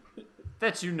fiction.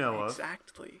 That you know of.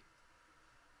 Exactly.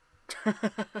 I'm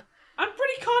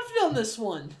pretty confident on this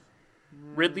one.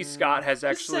 Ridley Scott has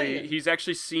saying. he's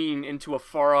actually seen into a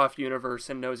far off universe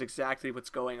and knows exactly what's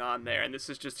going on there, and this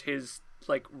is just his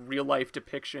like real life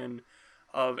depiction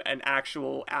of an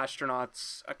actual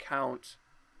astronaut's account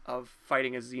of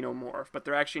fighting a xenomorph. But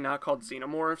they're actually not called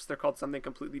xenomorphs, they're called something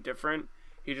completely different.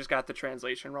 He just got the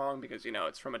translation wrong because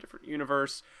it's from a different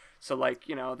universe. So like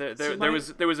there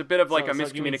was a bit of like a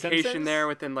So you mean miscommunication Simpsons? there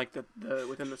within like the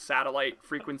within the satellite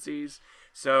frequencies.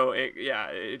 So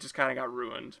it just kind of got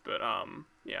ruined. But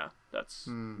yeah, that's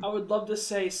I would love to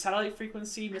say satellite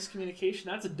frequency miscommunication.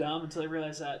 That's dumb until I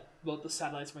realized that both the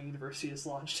satellites my university has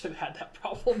launched have had that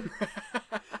problem.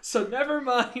 So never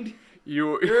mind.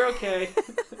 You're okay.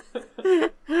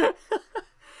 that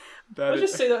I'll is-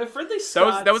 just say though, if Ridley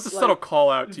Scott that was a subtle call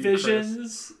out to you, Chris.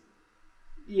 visions.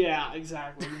 Yeah,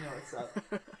 exactly. It's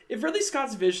that. If Ridley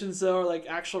Scott's visions though are like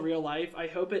actual real life, I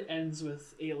hope it ends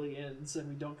with aliens and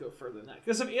we don't go further than that.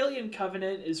 Because if Alien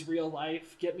Covenant is real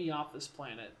life, get me off this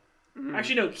planet.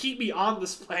 Actually, no, keep me on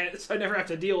this planet so I never have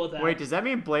to deal with that. Wait, does that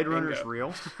mean Blade Runner's Bingo.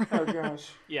 real? Oh gosh.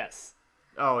 Yes.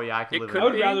 Oh yeah, I can It live could I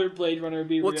with would be. rather Blade Runner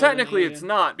be Well, real than technically it's Alien.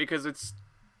 not because it's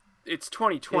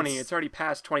 2020. It's- It's already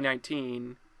past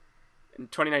 2019. And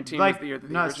 2019 Like, was the year that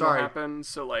the no, original sorry. happened.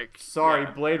 So like, Sorry,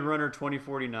 yeah. Blade Runner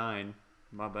 2049.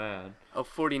 My bad. Oh,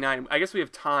 49. I guess we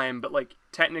have time, but like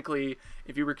technically,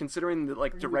 if you were considering the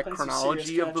like direct playing some chronology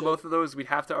serious of the catch-up. both of those, we'd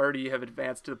have to already have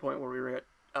advanced to the point where we were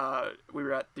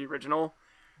at the original,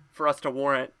 for us to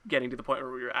warrant getting to the point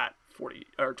where we were at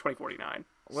 2049.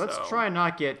 Let's So- try and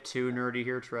not get too nerdy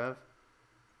here, Trev.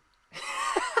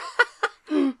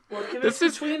 Well, give This us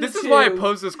is between this the is why I two.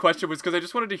 posed this question, was because I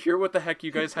just wanted to hear what the heck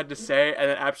you guys had to say and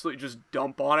then absolutely just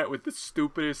dump on it with the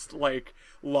stupidest like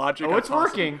logic. Oh, I it's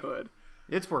possibly working. Could.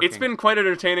 It's working. It's been quite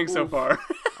entertaining so far.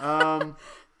 I hope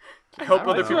I don't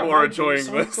other know. people Throw are out my dream. enjoying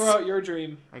Someone this. Throw out your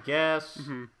dream. I guess.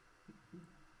 Mm-hmm.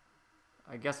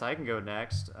 I guess I can go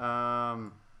next. I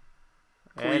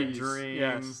had a Please, dream.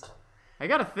 yes. I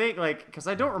gotta think, like, because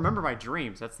I don't remember my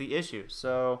dreams. That's the issue.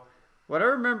 So, what I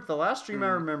remember, the last dream I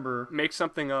remember. Make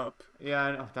something up. Yeah,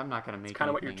 I know, I'm not gonna make. It's kind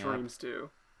of what your anything up. dreams do.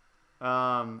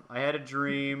 I had a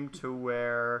dream to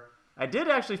where I did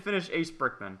actually finish Ace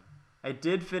Brickman. I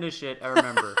did finish it. I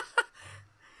remember.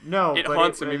 No, It but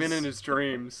haunts it him was, even in his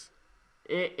dreams.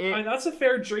 It I mean, that's a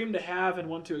fair dream to have and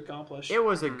one to accomplish. it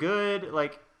was a good,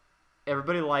 like,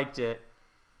 everybody liked it,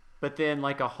 but then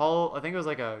like I think it was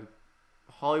like a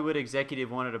Hollywood executive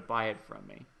wanted to buy it from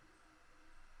me.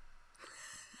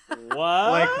 What?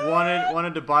 Like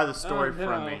wanted to buy the story Oh, no.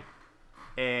 from me,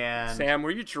 and Sam,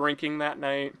 were you drinking that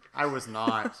night? I was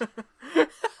not.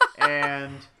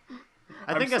 And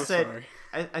I I'm think so I said sorry.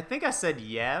 I think I said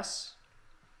yes,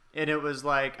 And it was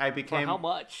like I For became how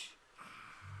much?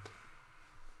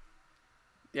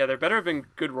 Yeah, there better have been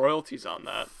good royalties on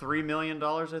that. $3 million,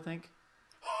 I think.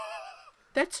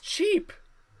 That's cheap.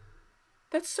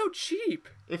 That's so cheap.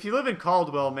 If you live in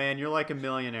Caldwell, man, you're like a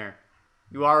millionaire.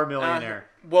 You are a millionaire.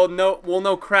 Well, no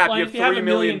crap. Well, you if have you have $3 $1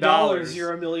 million. million,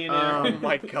 you're a millionaire. Oh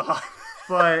my god.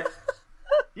 But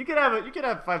you could have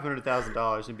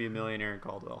 $500,000 and be a millionaire in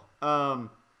Caldwell.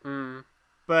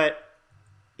 But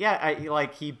yeah,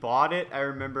 he bought it, I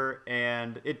remember,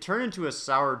 and it turned into a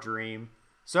sour dream.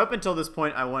 So up until this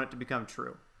point, I want it to become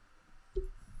true.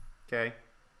 Okay.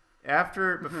 I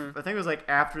think it was like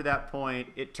after that point,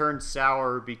 it turned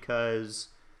sour because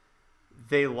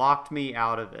they locked me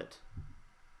out of it.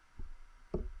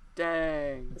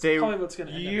 Dang. Probably what's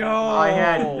gonna end up. I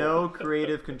had no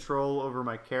creative control over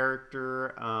my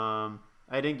character.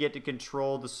 I didn't get to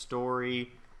control the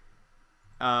story.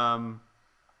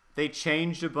 They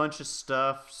changed a bunch of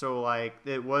stuff, so like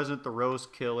it wasn't the Rose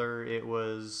Killer, it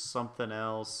was something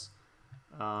else.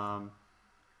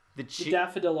 The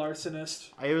Daffodil Arsonist.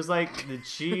 It was like the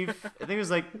chief. I think it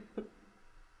was like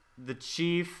the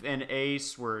chief and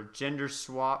Ace were gender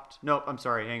swapped. No, I'm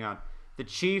sorry. Hang on. The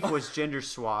chief was gender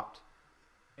swapped,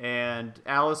 and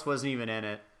Alice wasn't even in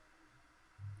it.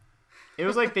 It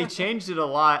was like they changed it a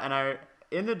lot, and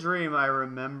in the dream I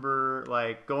remember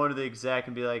like going to the exec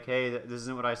and be like, "Hey, this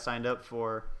isn't what I signed up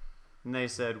for," and they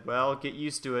said, "Well, get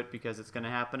used to it because it's going to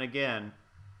happen again,"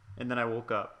 and then I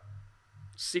woke up.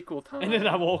 Sequel time. And then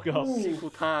I woke up.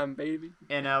 Sequel time, baby.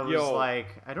 And I was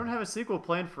like, I don't have a sequel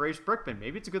planned for Ace Brickman.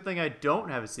 Maybe it's a good thing I don't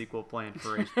have a sequel planned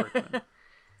for Ace Brickman.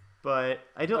 But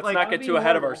I don't Let's not get too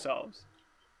ahead of ourselves.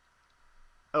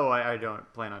 Oh, I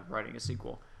don't plan on writing a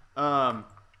sequel.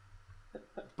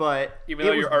 But Even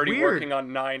though you're already weird. working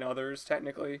on 9 others,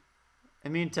 technically. I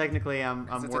mean, technically, I'm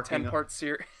It's working. a 10-part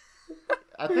series.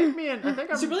 I think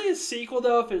Is it really a sequel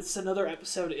though? If it's another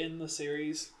episode in the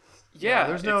series? Yeah,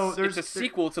 there's it's a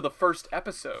sequel to the first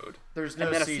episode. There's no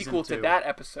and then a season sequel 2. to that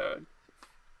episode.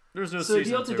 There's no So A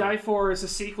season Deal to 2. Die For is a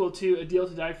sequel to A Deal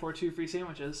to Die For 2 Free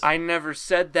Sandwiches. I never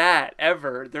said that,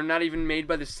 ever. They're not even made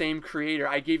by the same creator.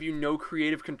 I gave you no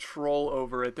creative control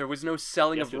over it. There was no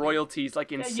selling of royalties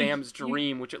like in Yeah, Sam's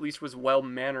Dream, which at least was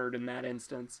well-mannered in that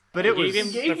instance. But it was.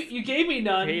 You gave me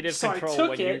none, Creative so I control took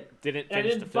when you it, didn't and I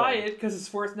finish the didn't buy film. it because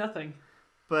it's worth nothing.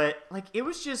 But like it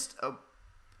was just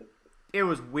it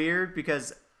was weird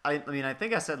because I mean I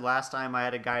think I said last time I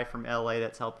had a guy from LA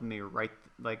that's helping me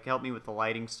help me with the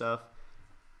lighting stuff,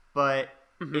 but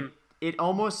it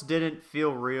almost didn't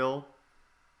feel real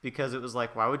because it was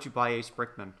like, why would you buy Ace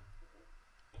Brickman?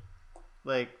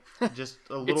 Like just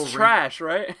a little It's trash,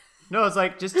 right? No, it's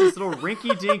like just this little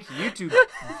rinky-dink YouTube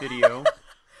video.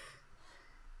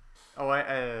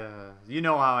 Oh, you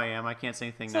know how I am. I can't say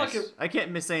anything It's nice. not like I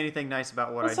can't say anything nice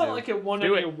about what I It's do. not like it won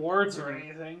Do any it. awards or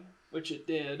anything, which it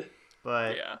did.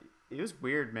 But Yeah. it was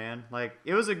weird, man. Like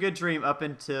it was a good dream up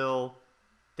until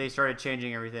they started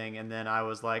changing everything, and then I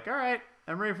was like, all right,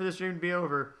 I'm ready for this dream to be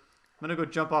over. I'm gonna go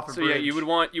jump off a So bridge. yeah, you would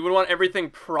want everything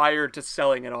prior to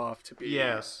selling it off to be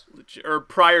Yes. legit, or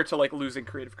prior to like losing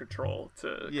creative control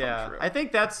to come true. I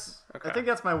think that's Okay.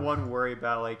 my one worry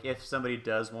about like if somebody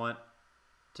does want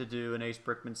to do an Ace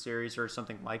Brickman series or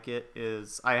something like it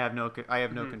is I have no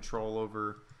control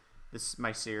over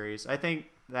my series. I think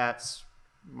that's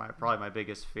probably my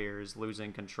biggest fear is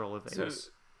losing control of So- Ace.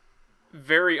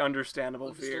 Very understandable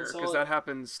Just don't fear sell because it. that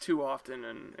happens too often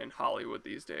in Hollywood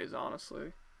these days.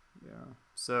 Honestly, Yeah.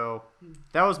 So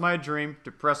that was my dream.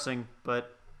 Depressing,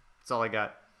 but that's all I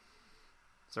got.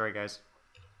 Sorry, guys.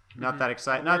 Not that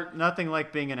exciting. Nothing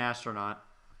like being an astronaut.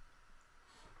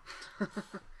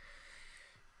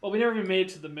 Well, we never even made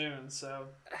it to the moon, so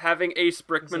having Ace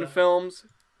Brickman a- films,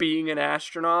 being an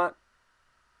astronaut,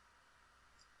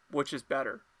 which is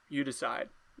better? You decide.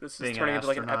 This is Being an turning into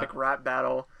like an astronaut. epic rap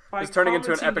battle. by It's turning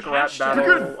into an commenting epic rap hashtag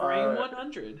battle. Frame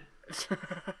 100.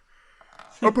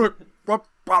 Epic rap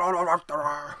battle.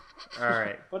 All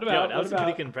right. What Yo, about that was a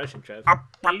pretty good impression, Trev.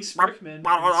 Ace Rickman in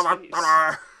space?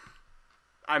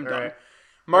 I'm done. right.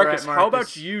 Marcus, All right, how about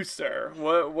Marcus. you, sir?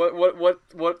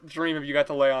 What dream have you got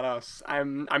to lay on us?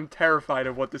 I'm terrified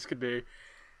of what this could be.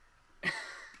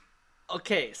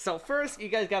 Okay, so first you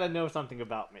guys gotta know something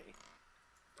about me.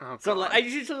 Oh, So God. like I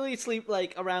usually sleep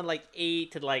like around like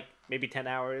 8 to like maybe 10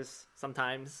 hours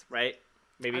sometimes, right?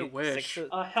 Maybe I wish. 6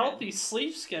 to A healthy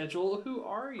sleep schedule. Who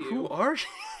are you? Who are you?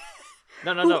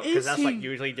 No, Who because is that's he? like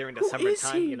usually during the Who is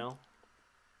summertime, he? you know.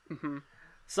 Mm-hmm.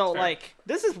 So Fair. like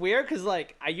this is weird because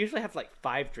like I usually have like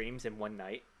 5 dreams in one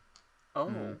night.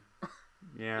 Oh.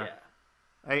 Yeah.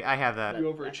 Yeah, I have that. You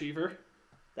overachiever.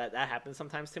 that happens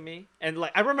sometimes to me, and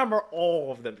like I remember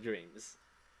all of the dreams.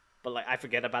 but like I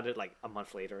forget about it like a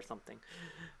month later or something.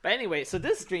 But anyway, so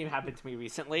this dream happened to me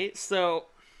recently. So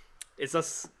it's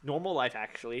just normal life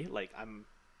actually. Like I'm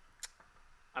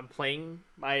playing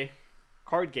my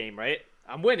card game, right?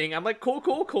 I'm winning. I'm like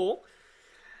cool.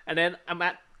 And then I'm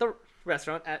at the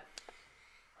restaurant at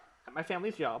my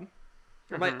family's job.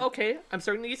 I'm like, okay, I'm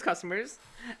serving these customers.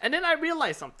 And then I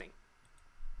realize something.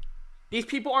 These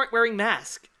people aren't wearing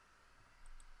masks.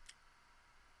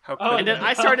 How Oh, could And then they?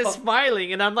 I started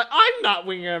smiling, and I'm like, I'm not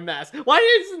wearing a mask. Why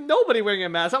is nobody wearing a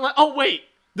mask? I'm like, oh, wait,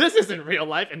 this isn't real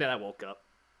life. And then I woke up.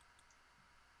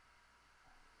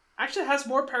 Actually, it has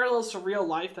more parallels to real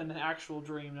life than an actual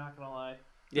dream. Not gonna lie.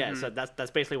 Yeah, so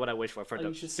that's basically what I wish for Oh, the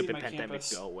you should see stupid my pandemic campus.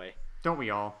 to go away. Don't we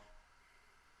all?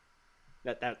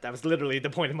 That was literally the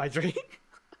point of my dream.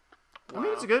 I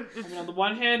mean, it's a good. I mean, on the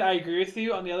one hand, I agree with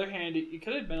you. On the other hand, you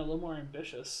could have been a little more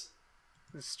ambitious.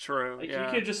 It's true. Like, yeah.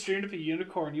 you could have just dreamed up a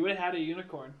unicorn. You would have had a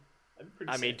unicorn. That'd be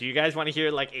pretty I mean, sick. do you guys want to hear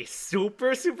like a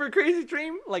super crazy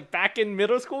dream? Like back in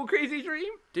middle school crazy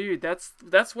dream? Dude,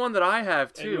 that's one that I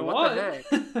have Maybe too. What the heck?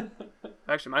 heck?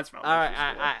 Actually, mine's from All right,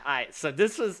 elementary school. all right. So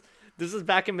this was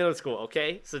back in middle school,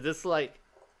 okay? So this like,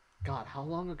 God, how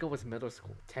long ago was middle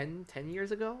school? 10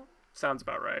 years ago? Sounds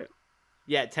about right.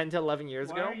 Yeah, 10 to 11 years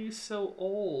Why ago. are you so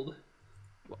old?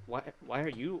 Why are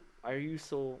you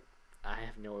so? I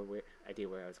have no idea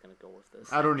where I was gonna go with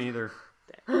this. I don't either.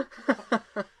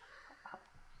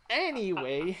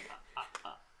 Anyway,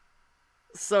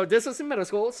 so this was in middle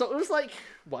school. So it was like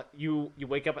what you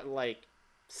wake up at like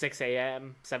 6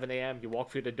 a.m., 7 a.m. You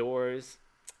walk through the doors,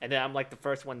 and then I'm like the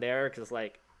first one there because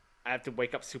like I have to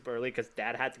wake up super early because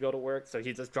Dad had to go to work, so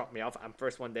he just dropped me off. I'm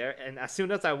first one there, and as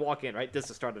soon as I walk in, right, this is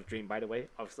the start of the dream, by the way.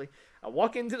 Obviously, I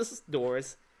walk into the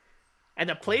doors, and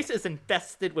the place is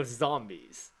infested with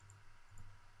zombies.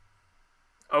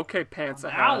 Okay, pants a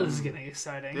Now hat. this is getting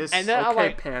exciting. This And then I'm Okay,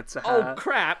 like, pants a oh hat.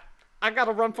 crap, I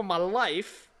gotta run for my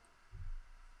life.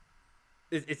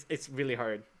 It's really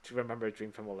hard to remember a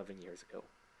dream from 11 years ago.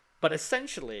 But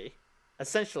essentially,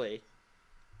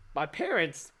 my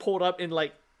parents pulled up in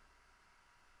like,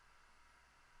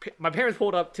 my parents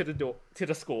pulled up to the door, to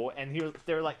the school, and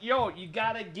they were like, yo, you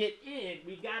gotta get in,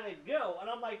 we gotta go. And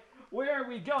I'm like, where are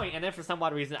we going? And then for some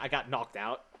odd reason, I got knocked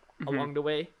out along the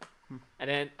way. And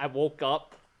then I woke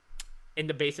up in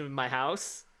the basement of my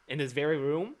house in this very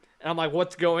room, and I'm like,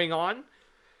 what's going on?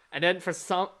 And then for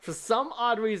some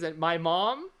odd reason, my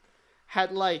mom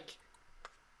had like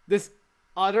this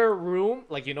other room,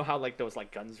 like you know how like those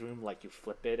like guns room, like you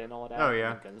flip it and all that. Oh,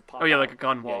 yeah. and guns pop Oh yeah, out? like a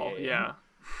gun wall. Yeah.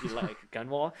 You like a gun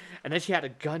wall, and then she had a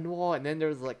gun wall, and then there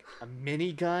was like a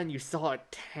minigun. You saw a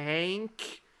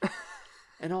tank,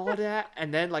 and all that,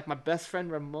 and then like my best friend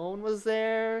Ramon was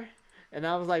there. And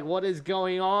I was like, "What is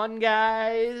going on,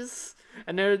 guys?"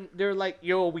 And they're like,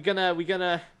 "Yo, we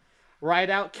gonna ride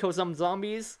out, kill some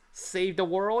zombies, save the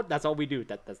world." That's all we do.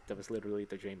 That was literally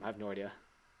the dream. I have no idea.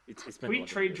 It's been we 11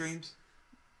 trade years. dreams.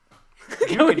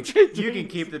 We trade You can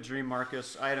dreams. keep the dream,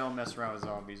 Marcus. I don't mess around with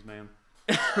zombies, man.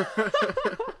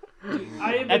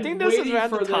 I I think this was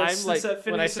around the for time this like since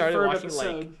when I Phineas and started Ferb watching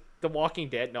episode. like The Walking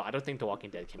Dead. No, I don't think The Walking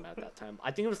Dead came out at that time.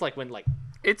 I think it was like when like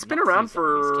It's been Nazi around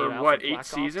zombies came for out what, for 8 Black Ops.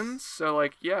 seasons? So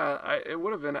like, yeah, it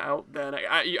would have been out then.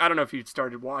 I don't know if you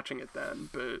started watching it then,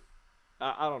 but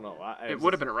I don't know. it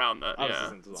would have been around then. I was Yeah.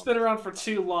 listening to It's zombies. been around for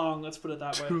too long. Let's put it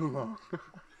that way.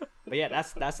 But yeah,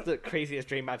 that's the craziest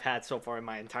dream I've had so far in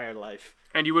my entire life.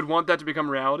 And you would want that to become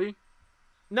reality?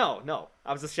 No,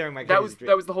 I was just sharing my That crazy was dream.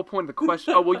 that was the whole point of the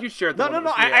question. Oh well, you shared. The No, one that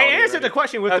was I reality answered already. the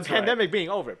question with That's the right. pandemic being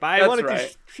over, but I That's wanted right.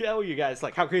 to show you guys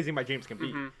like how crazy my dreams can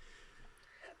be.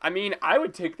 I mean, I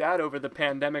would take that over the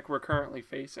pandemic we're currently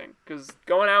facing. Because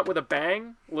going out with a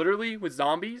bang, literally with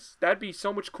zombies, that'd be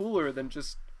so much cooler than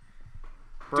just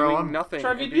Bro, doing I'm nothing.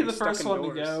 Trev, and you'd be being the stuck first one to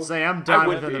indoors. go. say I'm I done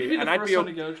would with be, You'd be it. the and I'd first be, one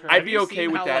to go, Trev. I'd Have be you okay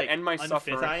seen with how, that like, and my unfit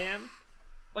suffering. I am.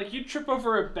 Like, you'd trip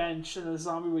over a bench and a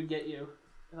zombie would get you.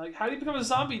 And like, how do you become a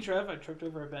zombie, Trev? I tripped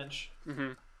over a bench.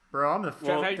 Bro, I'm the.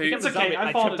 Well, How you they- become a It's okay, zombie? I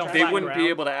I fall tripped into on trap. They flat wouldn't be ground.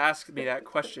 able to ask me that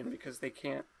question because they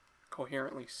can't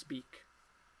coherently speak.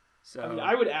 So I mean,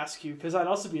 I would ask you, because I'd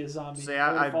also be a zombie. See,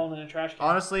 I would I- have fallen in a trash can.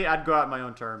 Honestly, I'd go out on my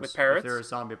own terms. With parrots? If there was a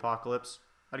zombie apocalypse,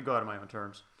 I'd go out on my own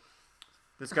terms.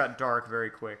 This got dark very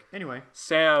quick. Anyway,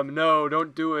 Sam, no,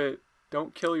 don't do it.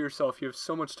 Don't kill yourself. You have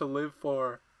so much to live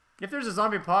for. if there's a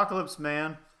zombie apocalypse,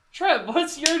 man, Trev,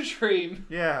 what's your dream?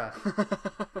 yeah.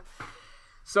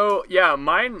 So yeah,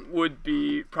 mine would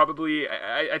be probably.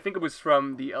 I think it was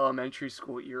from the elementary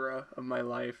school era of my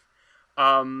life.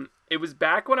 It was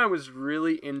back when I was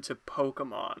really into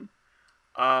Pokemon,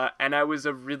 and I was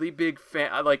a really big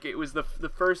fan. Like it was the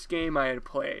first game I had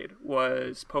played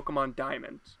was Pokemon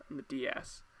Diamond on the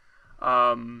DS.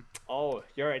 Oh,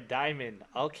 you're a diamond.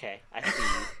 Okay, I see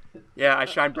you. Yeah, I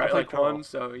shine bright play like coral. one,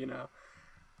 so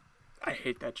I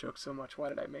hate that joke so much. Why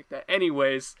did I make that?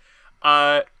 Anyways,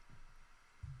 I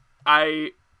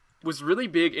was really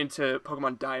big into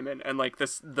Pokemon Diamond and like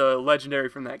the legendary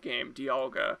from that game,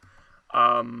 Dialga.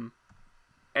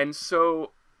 And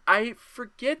so I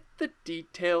forget the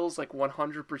details like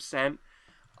 100%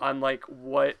 on like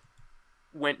what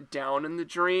went down in the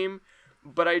dream,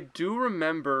 but I do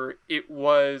remember it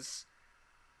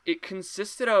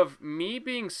consisted of me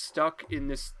being stuck in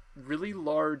this really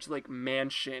large like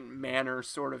manor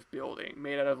sort of building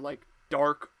made out of like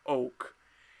dark oak,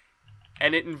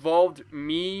 and it involved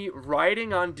me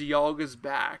riding on Dialga's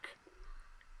back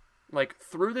like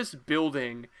through this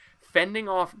building, fending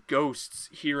off ghosts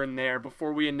here and there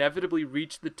before we inevitably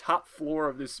reached the top floor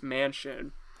of this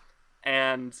mansion,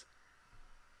 and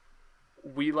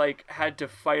we like had to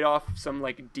fight off some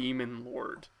like demon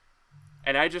lord.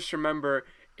 And I just remember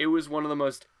it was one of the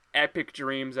most epic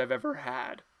dreams I've ever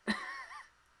had.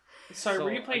 Sorry, So,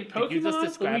 were you playing could you just Pokemon,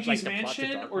 describe, Luigi's like, the plot to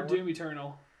Mansion, Dark or Lord? Doom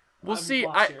Eternal? Well, I'm see,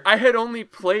 lost here. I had only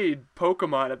played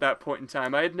Pokemon at that point in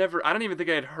time. I don't even think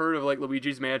I had heard of like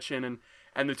Luigi's Mansion,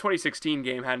 and the 2016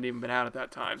 game hadn't even been out at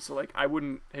that time. So like I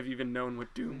wouldn't have even known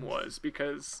what Doom was,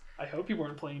 because I hope you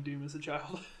weren't playing Doom as a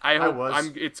child. I hope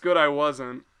was. it's good I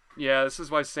wasn't. Yeah, this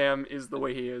is why Sam is the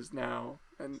way he is now,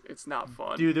 and it's not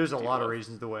fun. Dude, there's a to lot deal of with.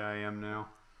 reasons the way I am now.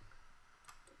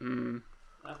 Mm.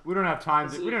 We don't have time.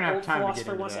 We don't have Old time to get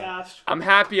philosopher into once that. asked. I'm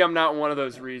happy I'm not one of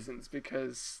those reasons,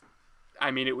 because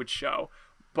I mean it would show.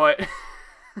 But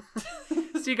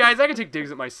see, guys, I can take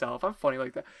digs at myself. I'm funny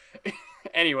like that.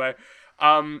 Anyway,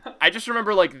 I just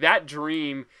remember like that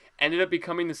dream ended up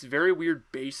becoming this very weird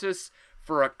basis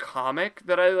for a comic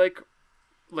that I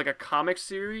like a comic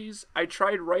series I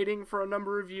tried writing for a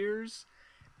number of years,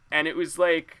 and it was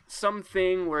like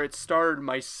something where it starred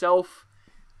myself,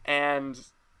 and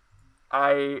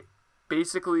I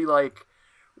basically like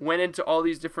went into all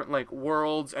these different like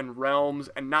worlds and realms,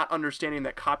 and not understanding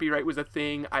that copyright was a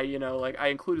thing. I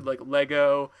included like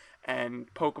Lego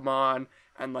and Pokemon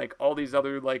and like all these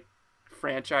other like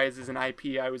franchises and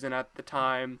IP I was in at the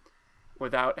time,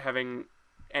 without having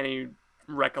any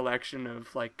recollection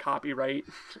of like copyright.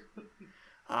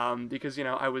 Because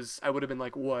I would have been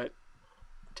like what,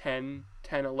 10,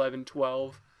 11,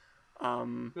 12.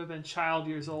 You have been child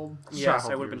years old. Yes,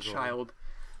 I would have been child.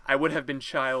 I would have been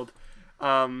child.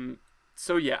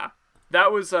 So yeah,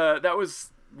 that was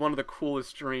one of the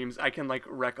coolest dreams I can like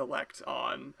recollect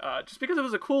on. Just because it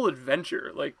was a cool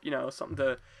adventure, like something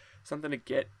to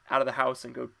get out of the house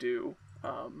and go do.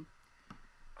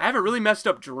 I have a really messed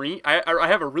up dream. I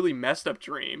have a really messed up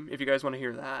dream. If you guys want to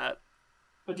hear that.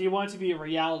 But do you want it to be a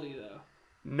reality, though?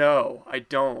 No, I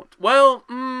don't. Well,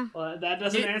 Well, that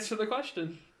doesn't answer the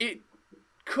question. it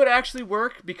could actually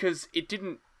work because it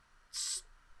didn't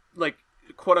like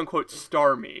quote unquote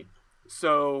star me.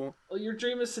 So Well, your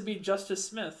dream is to be Justice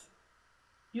Smith.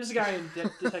 He was the guy in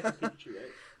Detective Pikachu,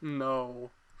 right?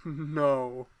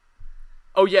 no.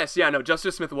 Oh yes, yeah, no.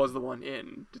 Justice Smith was the one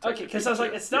in Detective Okay, because I was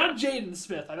like, Pikachu. it's not Jaden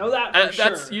Smith. I know that for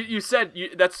That's sure. you said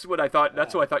that's what I thought.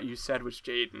 That's what I thought you said was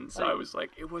Jaden. So I was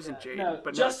like, it wasn't Jaden. No,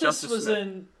 But Justice no, was Smith.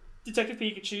 in Detective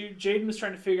Pikachu. Jaden was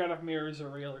trying to figure out if mirrors are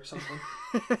real or something.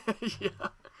 Yeah.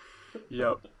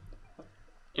 Yep.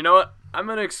 You know what? I'm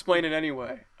gonna explain it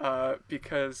anyway.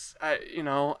 Because it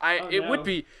no.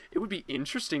 would be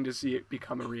interesting to see it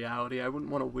become a reality. I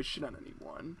wouldn't want to wish it on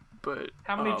anyone. But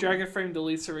How many Dragon Frame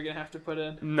deletes are we gonna have to put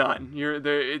in? none.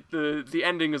 The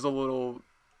ending is a little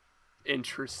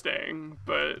interesting,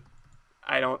 but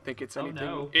I don't think it's anything.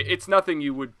 no. It's nothing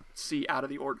you would see out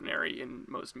of the ordinary in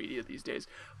most media these days.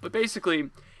 But basically,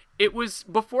 it was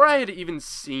before I had even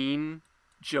seen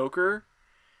Joker,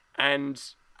 and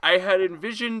I had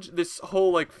envisioned this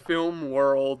whole like film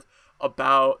world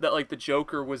about that like the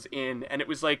Joker was in, and it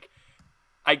was like,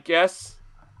 I guess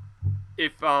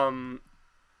if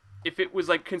it was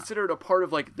like considered a part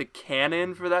of like the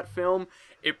canon for that film,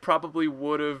 it probably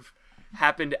would have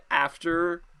happened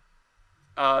after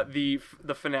the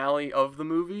finale of the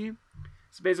movie.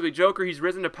 So basically, Joker, he's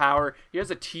risen to power. He has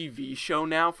a TV show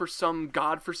now for some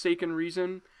godforsaken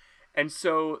reason, and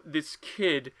so this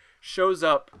kid shows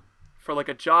up for like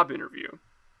a job interview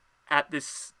at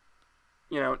this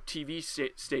TV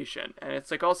station, and it's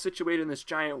like all situated in this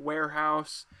giant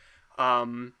warehouse.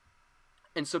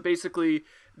 And so basically,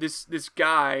 this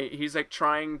guy, he's like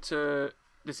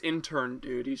this intern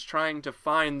dude, he's trying to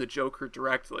find the Joker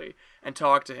directly and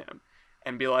talk to him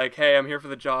and be like, hey, I'm here for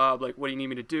the job. Like, what do you need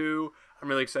me to do? I'm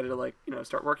really excited to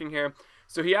start working here.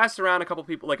 So he asks around a couple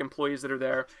people, like employees that are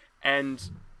there, and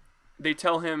they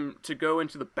tell him to go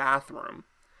into the bathroom,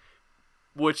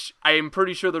 which I am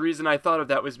pretty sure the reason I thought of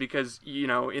that was because, you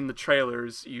know, in the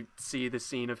trailers, you see the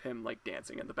scene of him, like,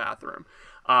 dancing in the bathroom.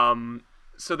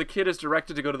 So the kid is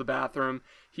directed to go to the bathroom.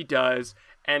 He does.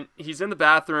 And he's in the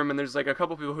bathroom, and there's, like, a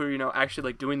couple people who, you know, actually,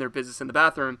 like, doing their business in the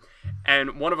bathroom.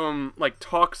 And one of them, like,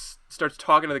 starts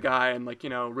talking to the guy and, like, you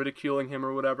know, ridiculing him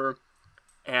or whatever.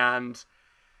 And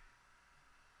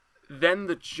then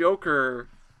the Joker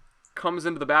comes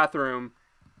into the bathroom,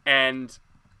 and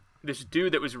this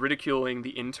dude that was ridiculing the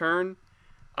intern,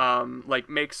 like,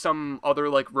 makes some other,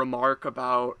 like, remark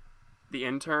about the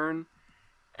intern.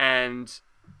 And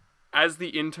as the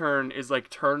intern is, like,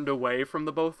 turned away from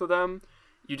the both of them,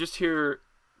 you just hear,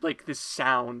 like, this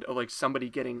sound of, like, somebody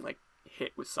getting, like,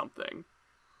 hit with something.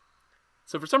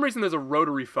 So for some reason, there's a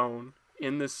rotary phone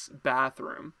in this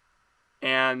bathroom,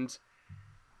 and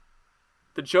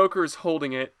the Joker is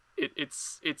holding it.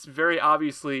 It's very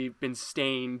obviously been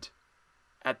stained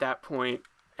at that point,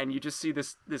 and you just see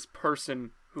this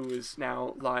person who is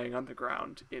now lying on the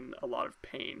ground in a lot of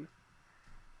pain.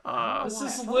 This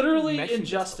is literally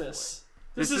Injustice.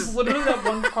 This is literally that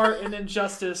one part in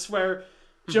Injustice where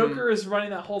Joker is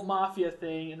running that whole mafia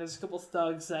thing, and there's a couple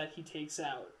thugs that he takes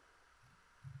out.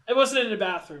 It wasn't in a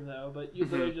bathroom though, but you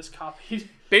literally just copied.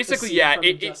 Basically, yeah,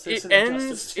 it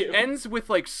ends with,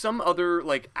 like, some other,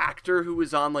 like, actor who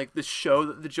was on, like, the show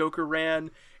that the Joker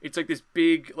ran. It's like this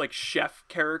big, like, chef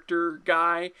character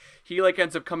guy. He, like,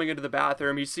 ends up coming into the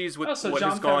bathroom. He sees what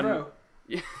has gone.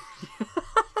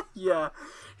 Yeah.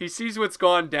 He sees what's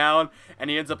gone down, and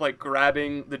he ends up, like,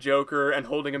 grabbing the Joker and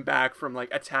holding him back from, like,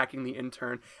 attacking the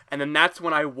intern. And then that's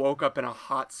when I woke up in a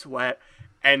hot sweat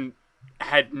and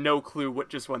had no clue what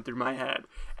just went through my head.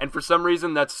 And for some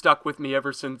reason, that stuck with me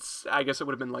ever since, I guess it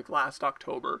would have been, like, last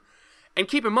October. And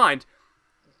keep in mind,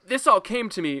 this all came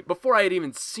to me before I had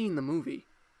even seen the movie.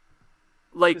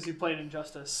 Like, because you played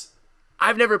Injustice.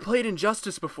 I've never played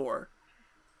Injustice before.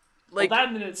 Like, well,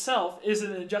 that in itself is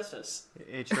an injustice.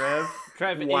 Hey, Trev.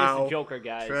 Trev Wow. is the Joker,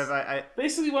 guys. Trev,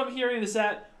 Basically, what I'm hearing is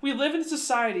that we live in a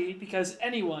society because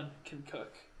anyone can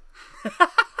cook.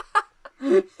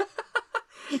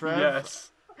 Trev,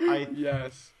 yes.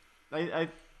 yes. I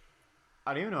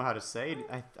don't even know how to say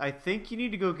it. I think you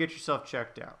need to go get yourself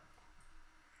checked out.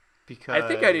 Because I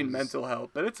think I need mental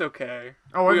help, but it's okay.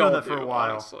 Oh, I've We known all that for a do,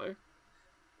 while. honestly.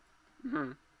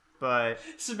 But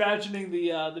Just imagining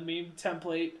the meme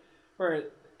template where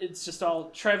it's just all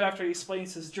Trev after he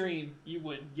explains his dream. You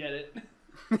wouldn't get it.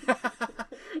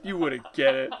 You wouldn't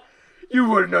get it. You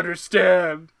wouldn't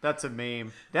understand. that's a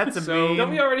meme. That's a So- meme.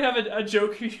 Don't we already have a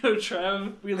joke video,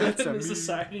 Trev? We live That's in a a meme.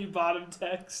 society bottom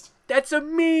text. That's a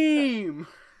meme.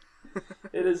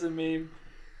 It is a meme.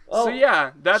 So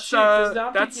yeah, that's Shoot, 'cause now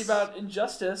I'm that's thinking about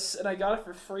Injustice, and I got it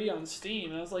for free on Steam.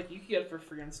 And I was like, you can get it for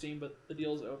free on Steam, but the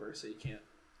deal's over, so you can't.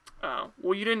 Oh,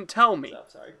 well, you didn't tell me. So,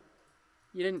 sorry.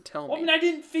 You didn't tell Well, I me. mean, I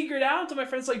didn't figure it out until my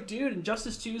friend's like, dude,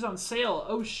 Injustice 2 is on sale.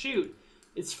 Oh, shoot.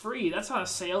 It's free. That's not a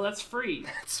sale. That's free.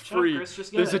 It's Shut up, free. Chris,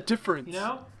 just get There's a it. difference. You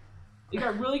know? It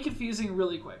got really confusing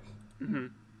really quick.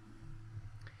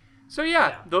 So yeah,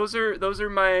 Yeah. those are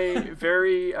my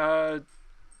very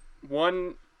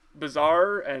one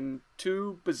bizarre and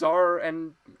two bizarre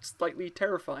and slightly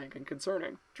terrifying and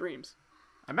concerning dreams.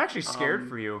 I'm actually scared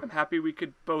for you. I'm happy we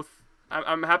could both.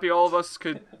 I'm happy all of us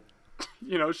could,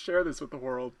 you know, share this with the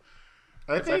world.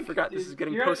 I I think. forgot this is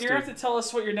getting You're posted. going to have to tell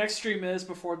us what your next stream is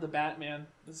before the Batman.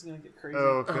 This is going to get crazy.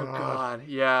 Oh Oh god. God,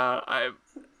 yeah,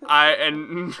 I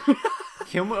and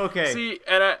Can we? Okay. see,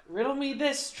 and Riddle me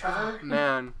this, Trevor.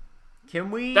 man,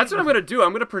 Can we? that's what I'm gonna do.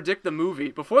 I'm gonna predict the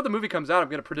movie before the movie comes out. I'm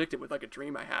gonna predict it with, like, a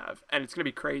dream I have, and it's gonna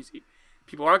be crazy.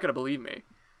 People aren't gonna believe me.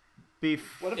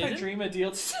 What if Is I it? dream a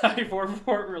deal to die before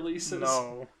it releases?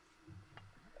 No.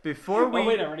 Before we Oh,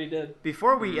 wait, I already did.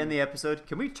 end the episode,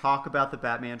 can we talk about the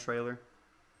Batman trailer?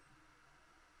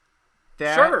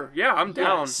 Sure. Yeah, I'm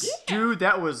down. Yes. Dude,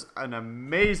 that was an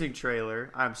amazing trailer.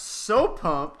 I'm so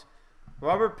pumped.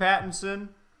 Robert Pattinson,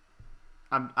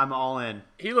 I'm all in.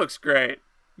 He looks great.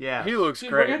 Yeah. He looks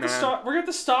Dude, great, we're man. gonna have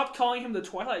to stop calling him the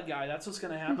Twilight guy. That's what's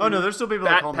gonna happen. Oh no, there's still people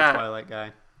that Bat call him Pat. the Twilight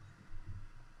guy.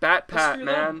 Bat Let's Pat, screw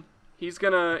man. them. He's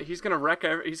gonna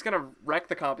wreck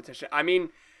the competition. I mean,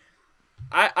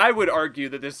 I would argue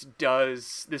that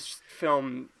this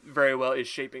film very well is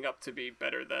shaping up to be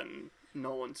better than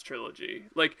Nolan's trilogy.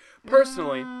 Like,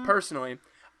 personally,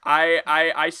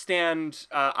 I stand.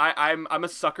 I'm a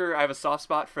sucker. I have a soft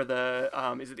spot for the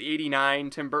is it the '89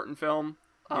 Tim Burton film?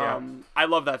 Yeah. I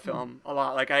love that film a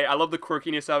lot. Like, I love the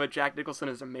quirkiness of it. Jack Nicholson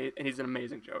is amazing, and he's an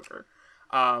amazing Joker.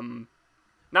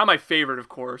 Not my favorite, of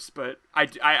course, but I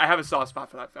have a soft spot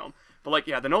for that film. But, like,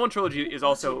 yeah, the Nolan trilogy is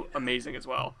also amazing as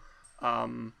well.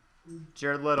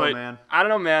 Jared Leto, But man. I don't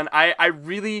know, man. I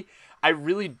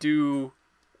really do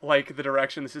like the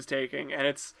direction this is taking, and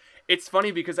it's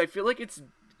funny because I feel like it's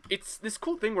this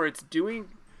cool thing where it's doing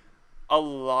a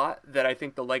lot that I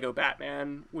think the Lego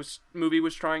Batman movie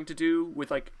was trying to do with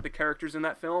like the characters in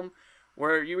that film,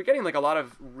 where you were getting like a lot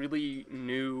of really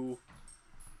new,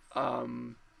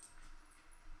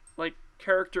 like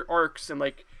character arcs and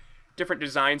like different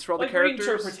designs for all like the characters.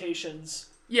 reinterpretations.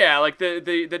 Yeah, like the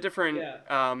different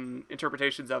Yeah.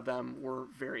 interpretations of them were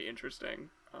very interesting.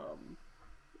 And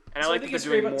So I I like think that it's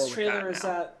they're great doing about more this with trailer that is now.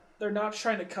 that they're not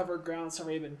trying to cover ground that's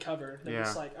already been covered. They're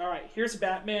just Yeah. like, all right, here's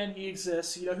Batman. He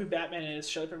exists. You know who Batman is.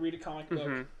 Shut up and read a comic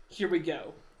book. Here we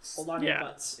go. Hold on to your Yeah.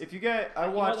 butts. If you get, I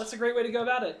You know, watched. that's a great way to go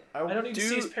about it. I I don't need to see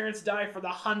do- his parents die for the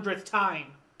 100th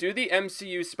time. Do the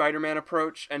MCU Spider-Man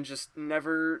approach and just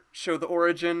never show the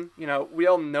origin. You know, we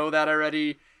all know that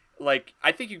already. Like,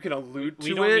 I think you can allude to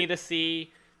We don't it. need to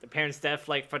see the parents' death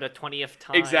like for the 20th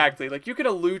time. Exactly. Like, you can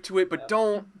allude to it, but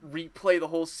don't replay the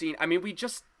whole scene. I mean, we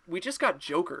just got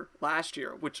Joker last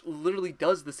year, which literally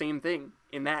does the same thing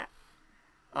in that.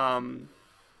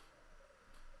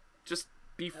 Just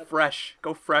be fresh.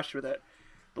 Go fresh with it.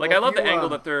 Like, Well, I love if the you, angle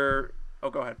that they're... Oh,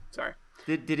 go ahead. Sorry.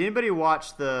 Did anybody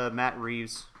watch the Matt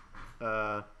Reeves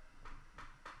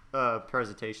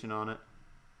presentation on it?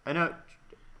 I know.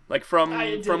 Like, from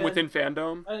I did. within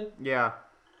fandom. Yeah.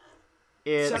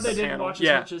 It's Sadly, I didn't panel. watch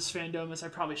Yeah. as much as fandom as I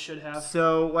probably should have.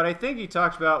 so what I think he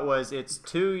talked about was it's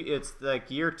like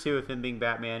year 2 of him being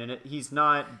Batman, and he's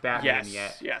not Batman Yes.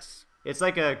 yet. Yes. It's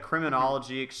like a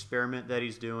criminology experiment that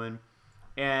he's doing,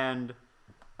 and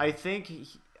I think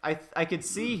I could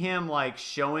see him like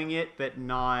showing it, but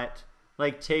not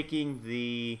like taking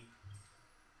the.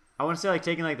 I want to say like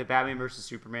taking like the Batman versus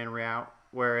Superman route,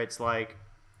 where it's like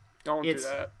Don't do It's-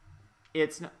 that.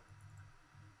 it's not.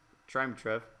 Try me,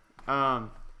 Trev.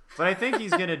 But I think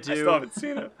he's gonna I do. still haven't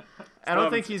seen it. I don't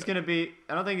haven't think seen he's gonna be.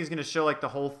 I don't think he's gonna show like the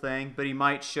whole thing, but he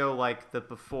might show like the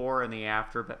before and the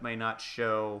after, but may not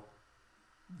show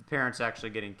the parents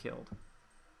actually getting killed.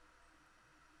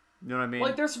 You know what I mean?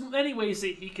 Like, there's many ways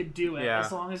that he could do it, Yeah.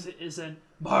 as long as it isn't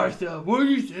Martha. What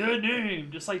is that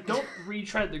name? Just like, don't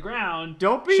retread the ground.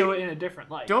 Don't be- show it in a different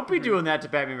light. Don't be doing that to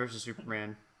Batman versus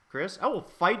Superman, Chris. I will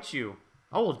fight you.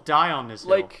 I will die on this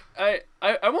hill. Like,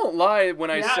 I won't lie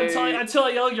when I Yeah, say... until I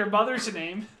yell your mother's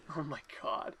name. Oh my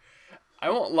god. I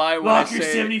won't lie when I Locker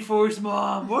say... 74's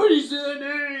mom. What is that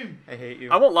name? I hate you.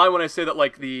 I won't lie when I say that,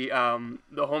 like, the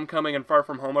Homecoming and Far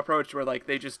From Home approach, where, like,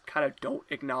 they just kind of don't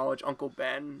acknowledge Uncle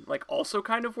Ben, like, also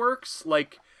kind of works.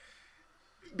 Like,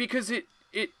 because it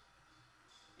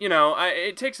you know,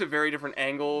 it takes a very different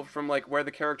angle from, like, where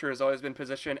the character has always been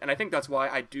positioned, and I think that's why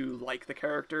I do like the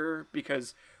character,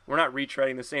 because we're not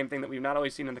retreading the same thing that we've not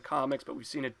only seen in the comics, but we've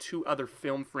seen in 2 other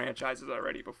film franchises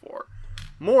already before.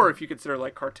 More if you consider,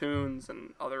 like, cartoons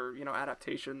and other, you know,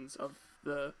 adaptations of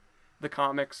the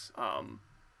comics.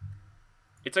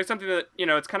 It's like something that, you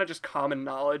know, it's kind of just common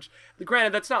knowledge.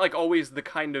 Granted, that's not, like, always the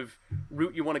kind of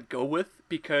route you want to go with,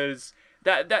 because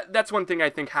that's one thing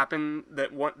I think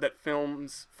that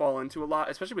films fall into a lot,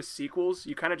 especially with sequels.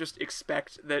 You kind of just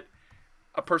expect that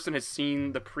a person has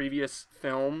seen the previous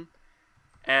film,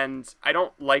 and I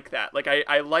don't like that. Like,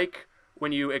 I like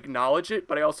when you acknowledge it,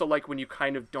 but I also like when you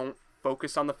kind of don't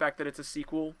focus on the fact that it's a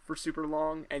sequel for super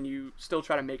long, and you still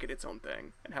try to make it its own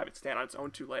thing and have it stand on its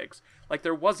own 2 legs. Like,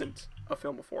 there wasn't a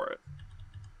film before it.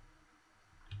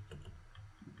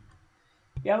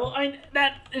 Yeah, well,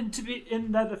 to be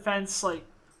in that defense, like,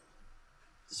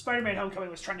 Spider-Man: Homecoming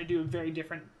was trying to do a very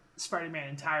different Spider-Man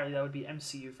entirely that would be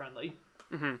MCU friendly.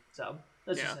 Mm-hmm. So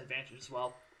that's just Yeah. an advantage as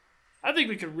well. I think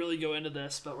we could really go into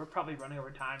this, but we're probably running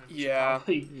over time. And we should Yeah.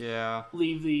 probably yeah.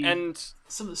 leave And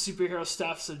some of the superhero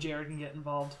stuff so Jared can get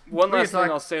involved. one last Please, thing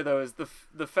like- I'll say, though, is the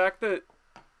fact that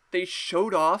they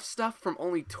showed off stuff from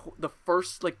only the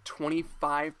first, like,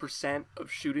 25%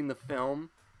 of shooting the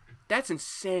film. That's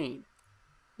insane.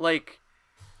 Like,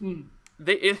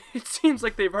 it seems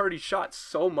like they've already shot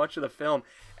so much of the film,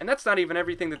 and that's not even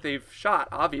everything that they've shot.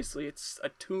 Obviously, it's a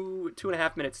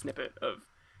 2.5 minute snippet of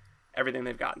everything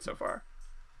they've gotten so far.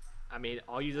 I mean,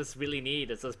 all you just really need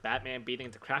is just Batman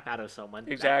beating the crap out of someone.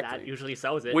 Exactly. That usually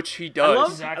sells it. Which he I does.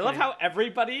 love, Exactly. I love how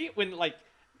everybody, when like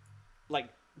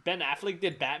Ben Affleck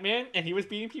did Batman and he was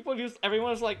beating people,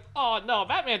 everyone was like, "Oh no,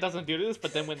 Batman doesn't do this."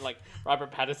 But then when like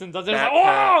Robert Pattinson does it, it's like,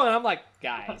 Pat- "Oh!" And I'm like,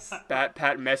 guys,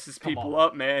 Pat messes people on.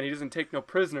 up, man. He doesn't take no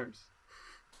prisoners.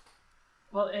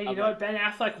 Well, hey, you know what? Ben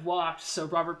Affleck walked so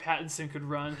Robert Pattinson could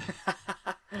run.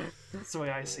 That's the way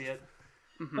I see it.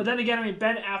 But then again, I mean,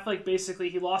 Ben Affleck basically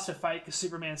he lost a fight because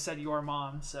Superman said "your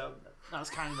mom," so that was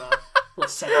kind of a little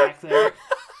setback there.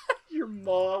 Your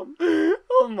mom.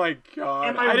 Oh my god.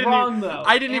 Am I wrong, though?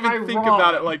 I didn't Am even I think wrong?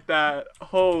 about it like that.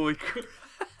 Holy crap.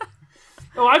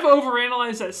 Oh, I've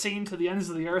overanalyzed that scene to the ends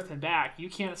of the earth and back. You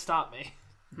can't stop me.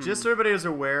 Just so everybody is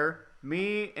aware,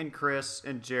 me and Chris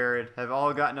and Jared have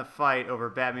all gotten a fight over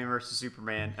Batman vs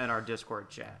Superman in our Discord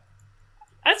chat.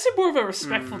 I'd say more of a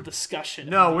respectful discussion.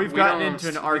 No, we've We gotten don't- into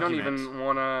an argument. We don't even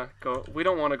want to go. We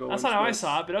don't want to go. That's into not how I this.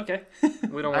 saw it, but okay.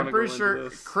 We don't want I'm to go pretty into sure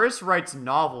this. Chris writes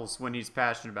novels when he's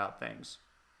passionate about things.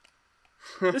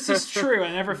 This is true.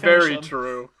 I never finished Very them.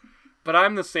 true. But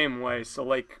I'm the same way. So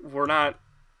like, we're not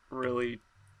really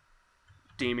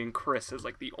deeming Chris as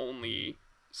like the only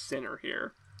sinner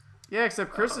here. Yeah,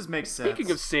 except Chris's makes sense.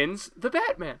 Speaking of sins, the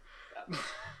Batman.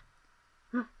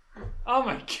 Oh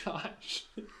my gosh.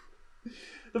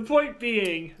 The point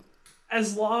being,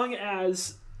 as long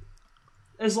as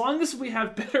we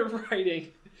have better writing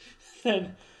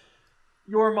than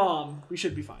your mom, we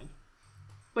should be fine.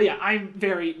 But yeah, I'm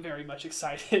very, very much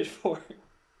excited for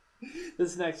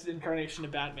this next incarnation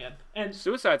of Batman. And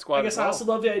Suicide Squad. I guess as I well. also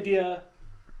love the idea.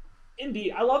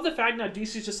 Indeed, I love the fact that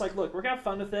DC's just like, look, we're gonna have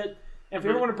fun with it. And if we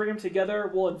ever want to bring them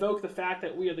together, we'll invoke the fact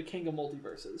that we are the king of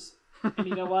multiverses. And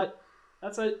you know what?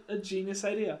 That's a genius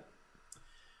idea.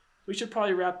 We should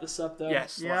probably wrap this up, though.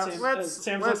 Yes. Yeah,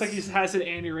 Sam looks like he has an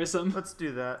aneurysm. Let's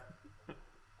do that.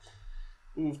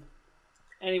 Ooh.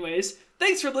 Anyways,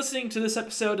 thanks for listening to this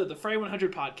episode of the Fray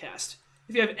 100 podcast.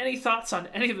 If you have any thoughts on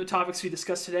any of the topics we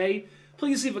discussed today,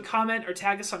 please leave a comment or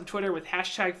tag us on Twitter with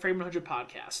hashtag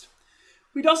Frame100podcast.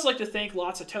 We'd also like to thank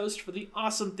Lots of Toast for the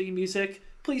awesome theme music.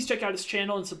 Please check out his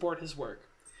channel and support his work.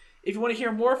 If you want to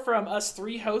hear more from us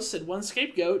 3 hosts and 1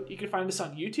 scapegoat, you can find us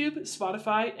on YouTube,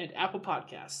 Spotify, and Apple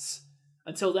Podcasts.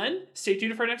 Until then, stay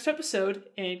tuned for our next episode,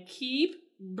 and keep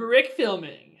brick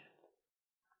filming!